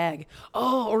with a bag.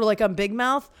 Oh, or like on Big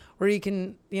Mouth where you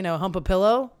can hump a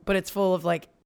pillow, but it's full of like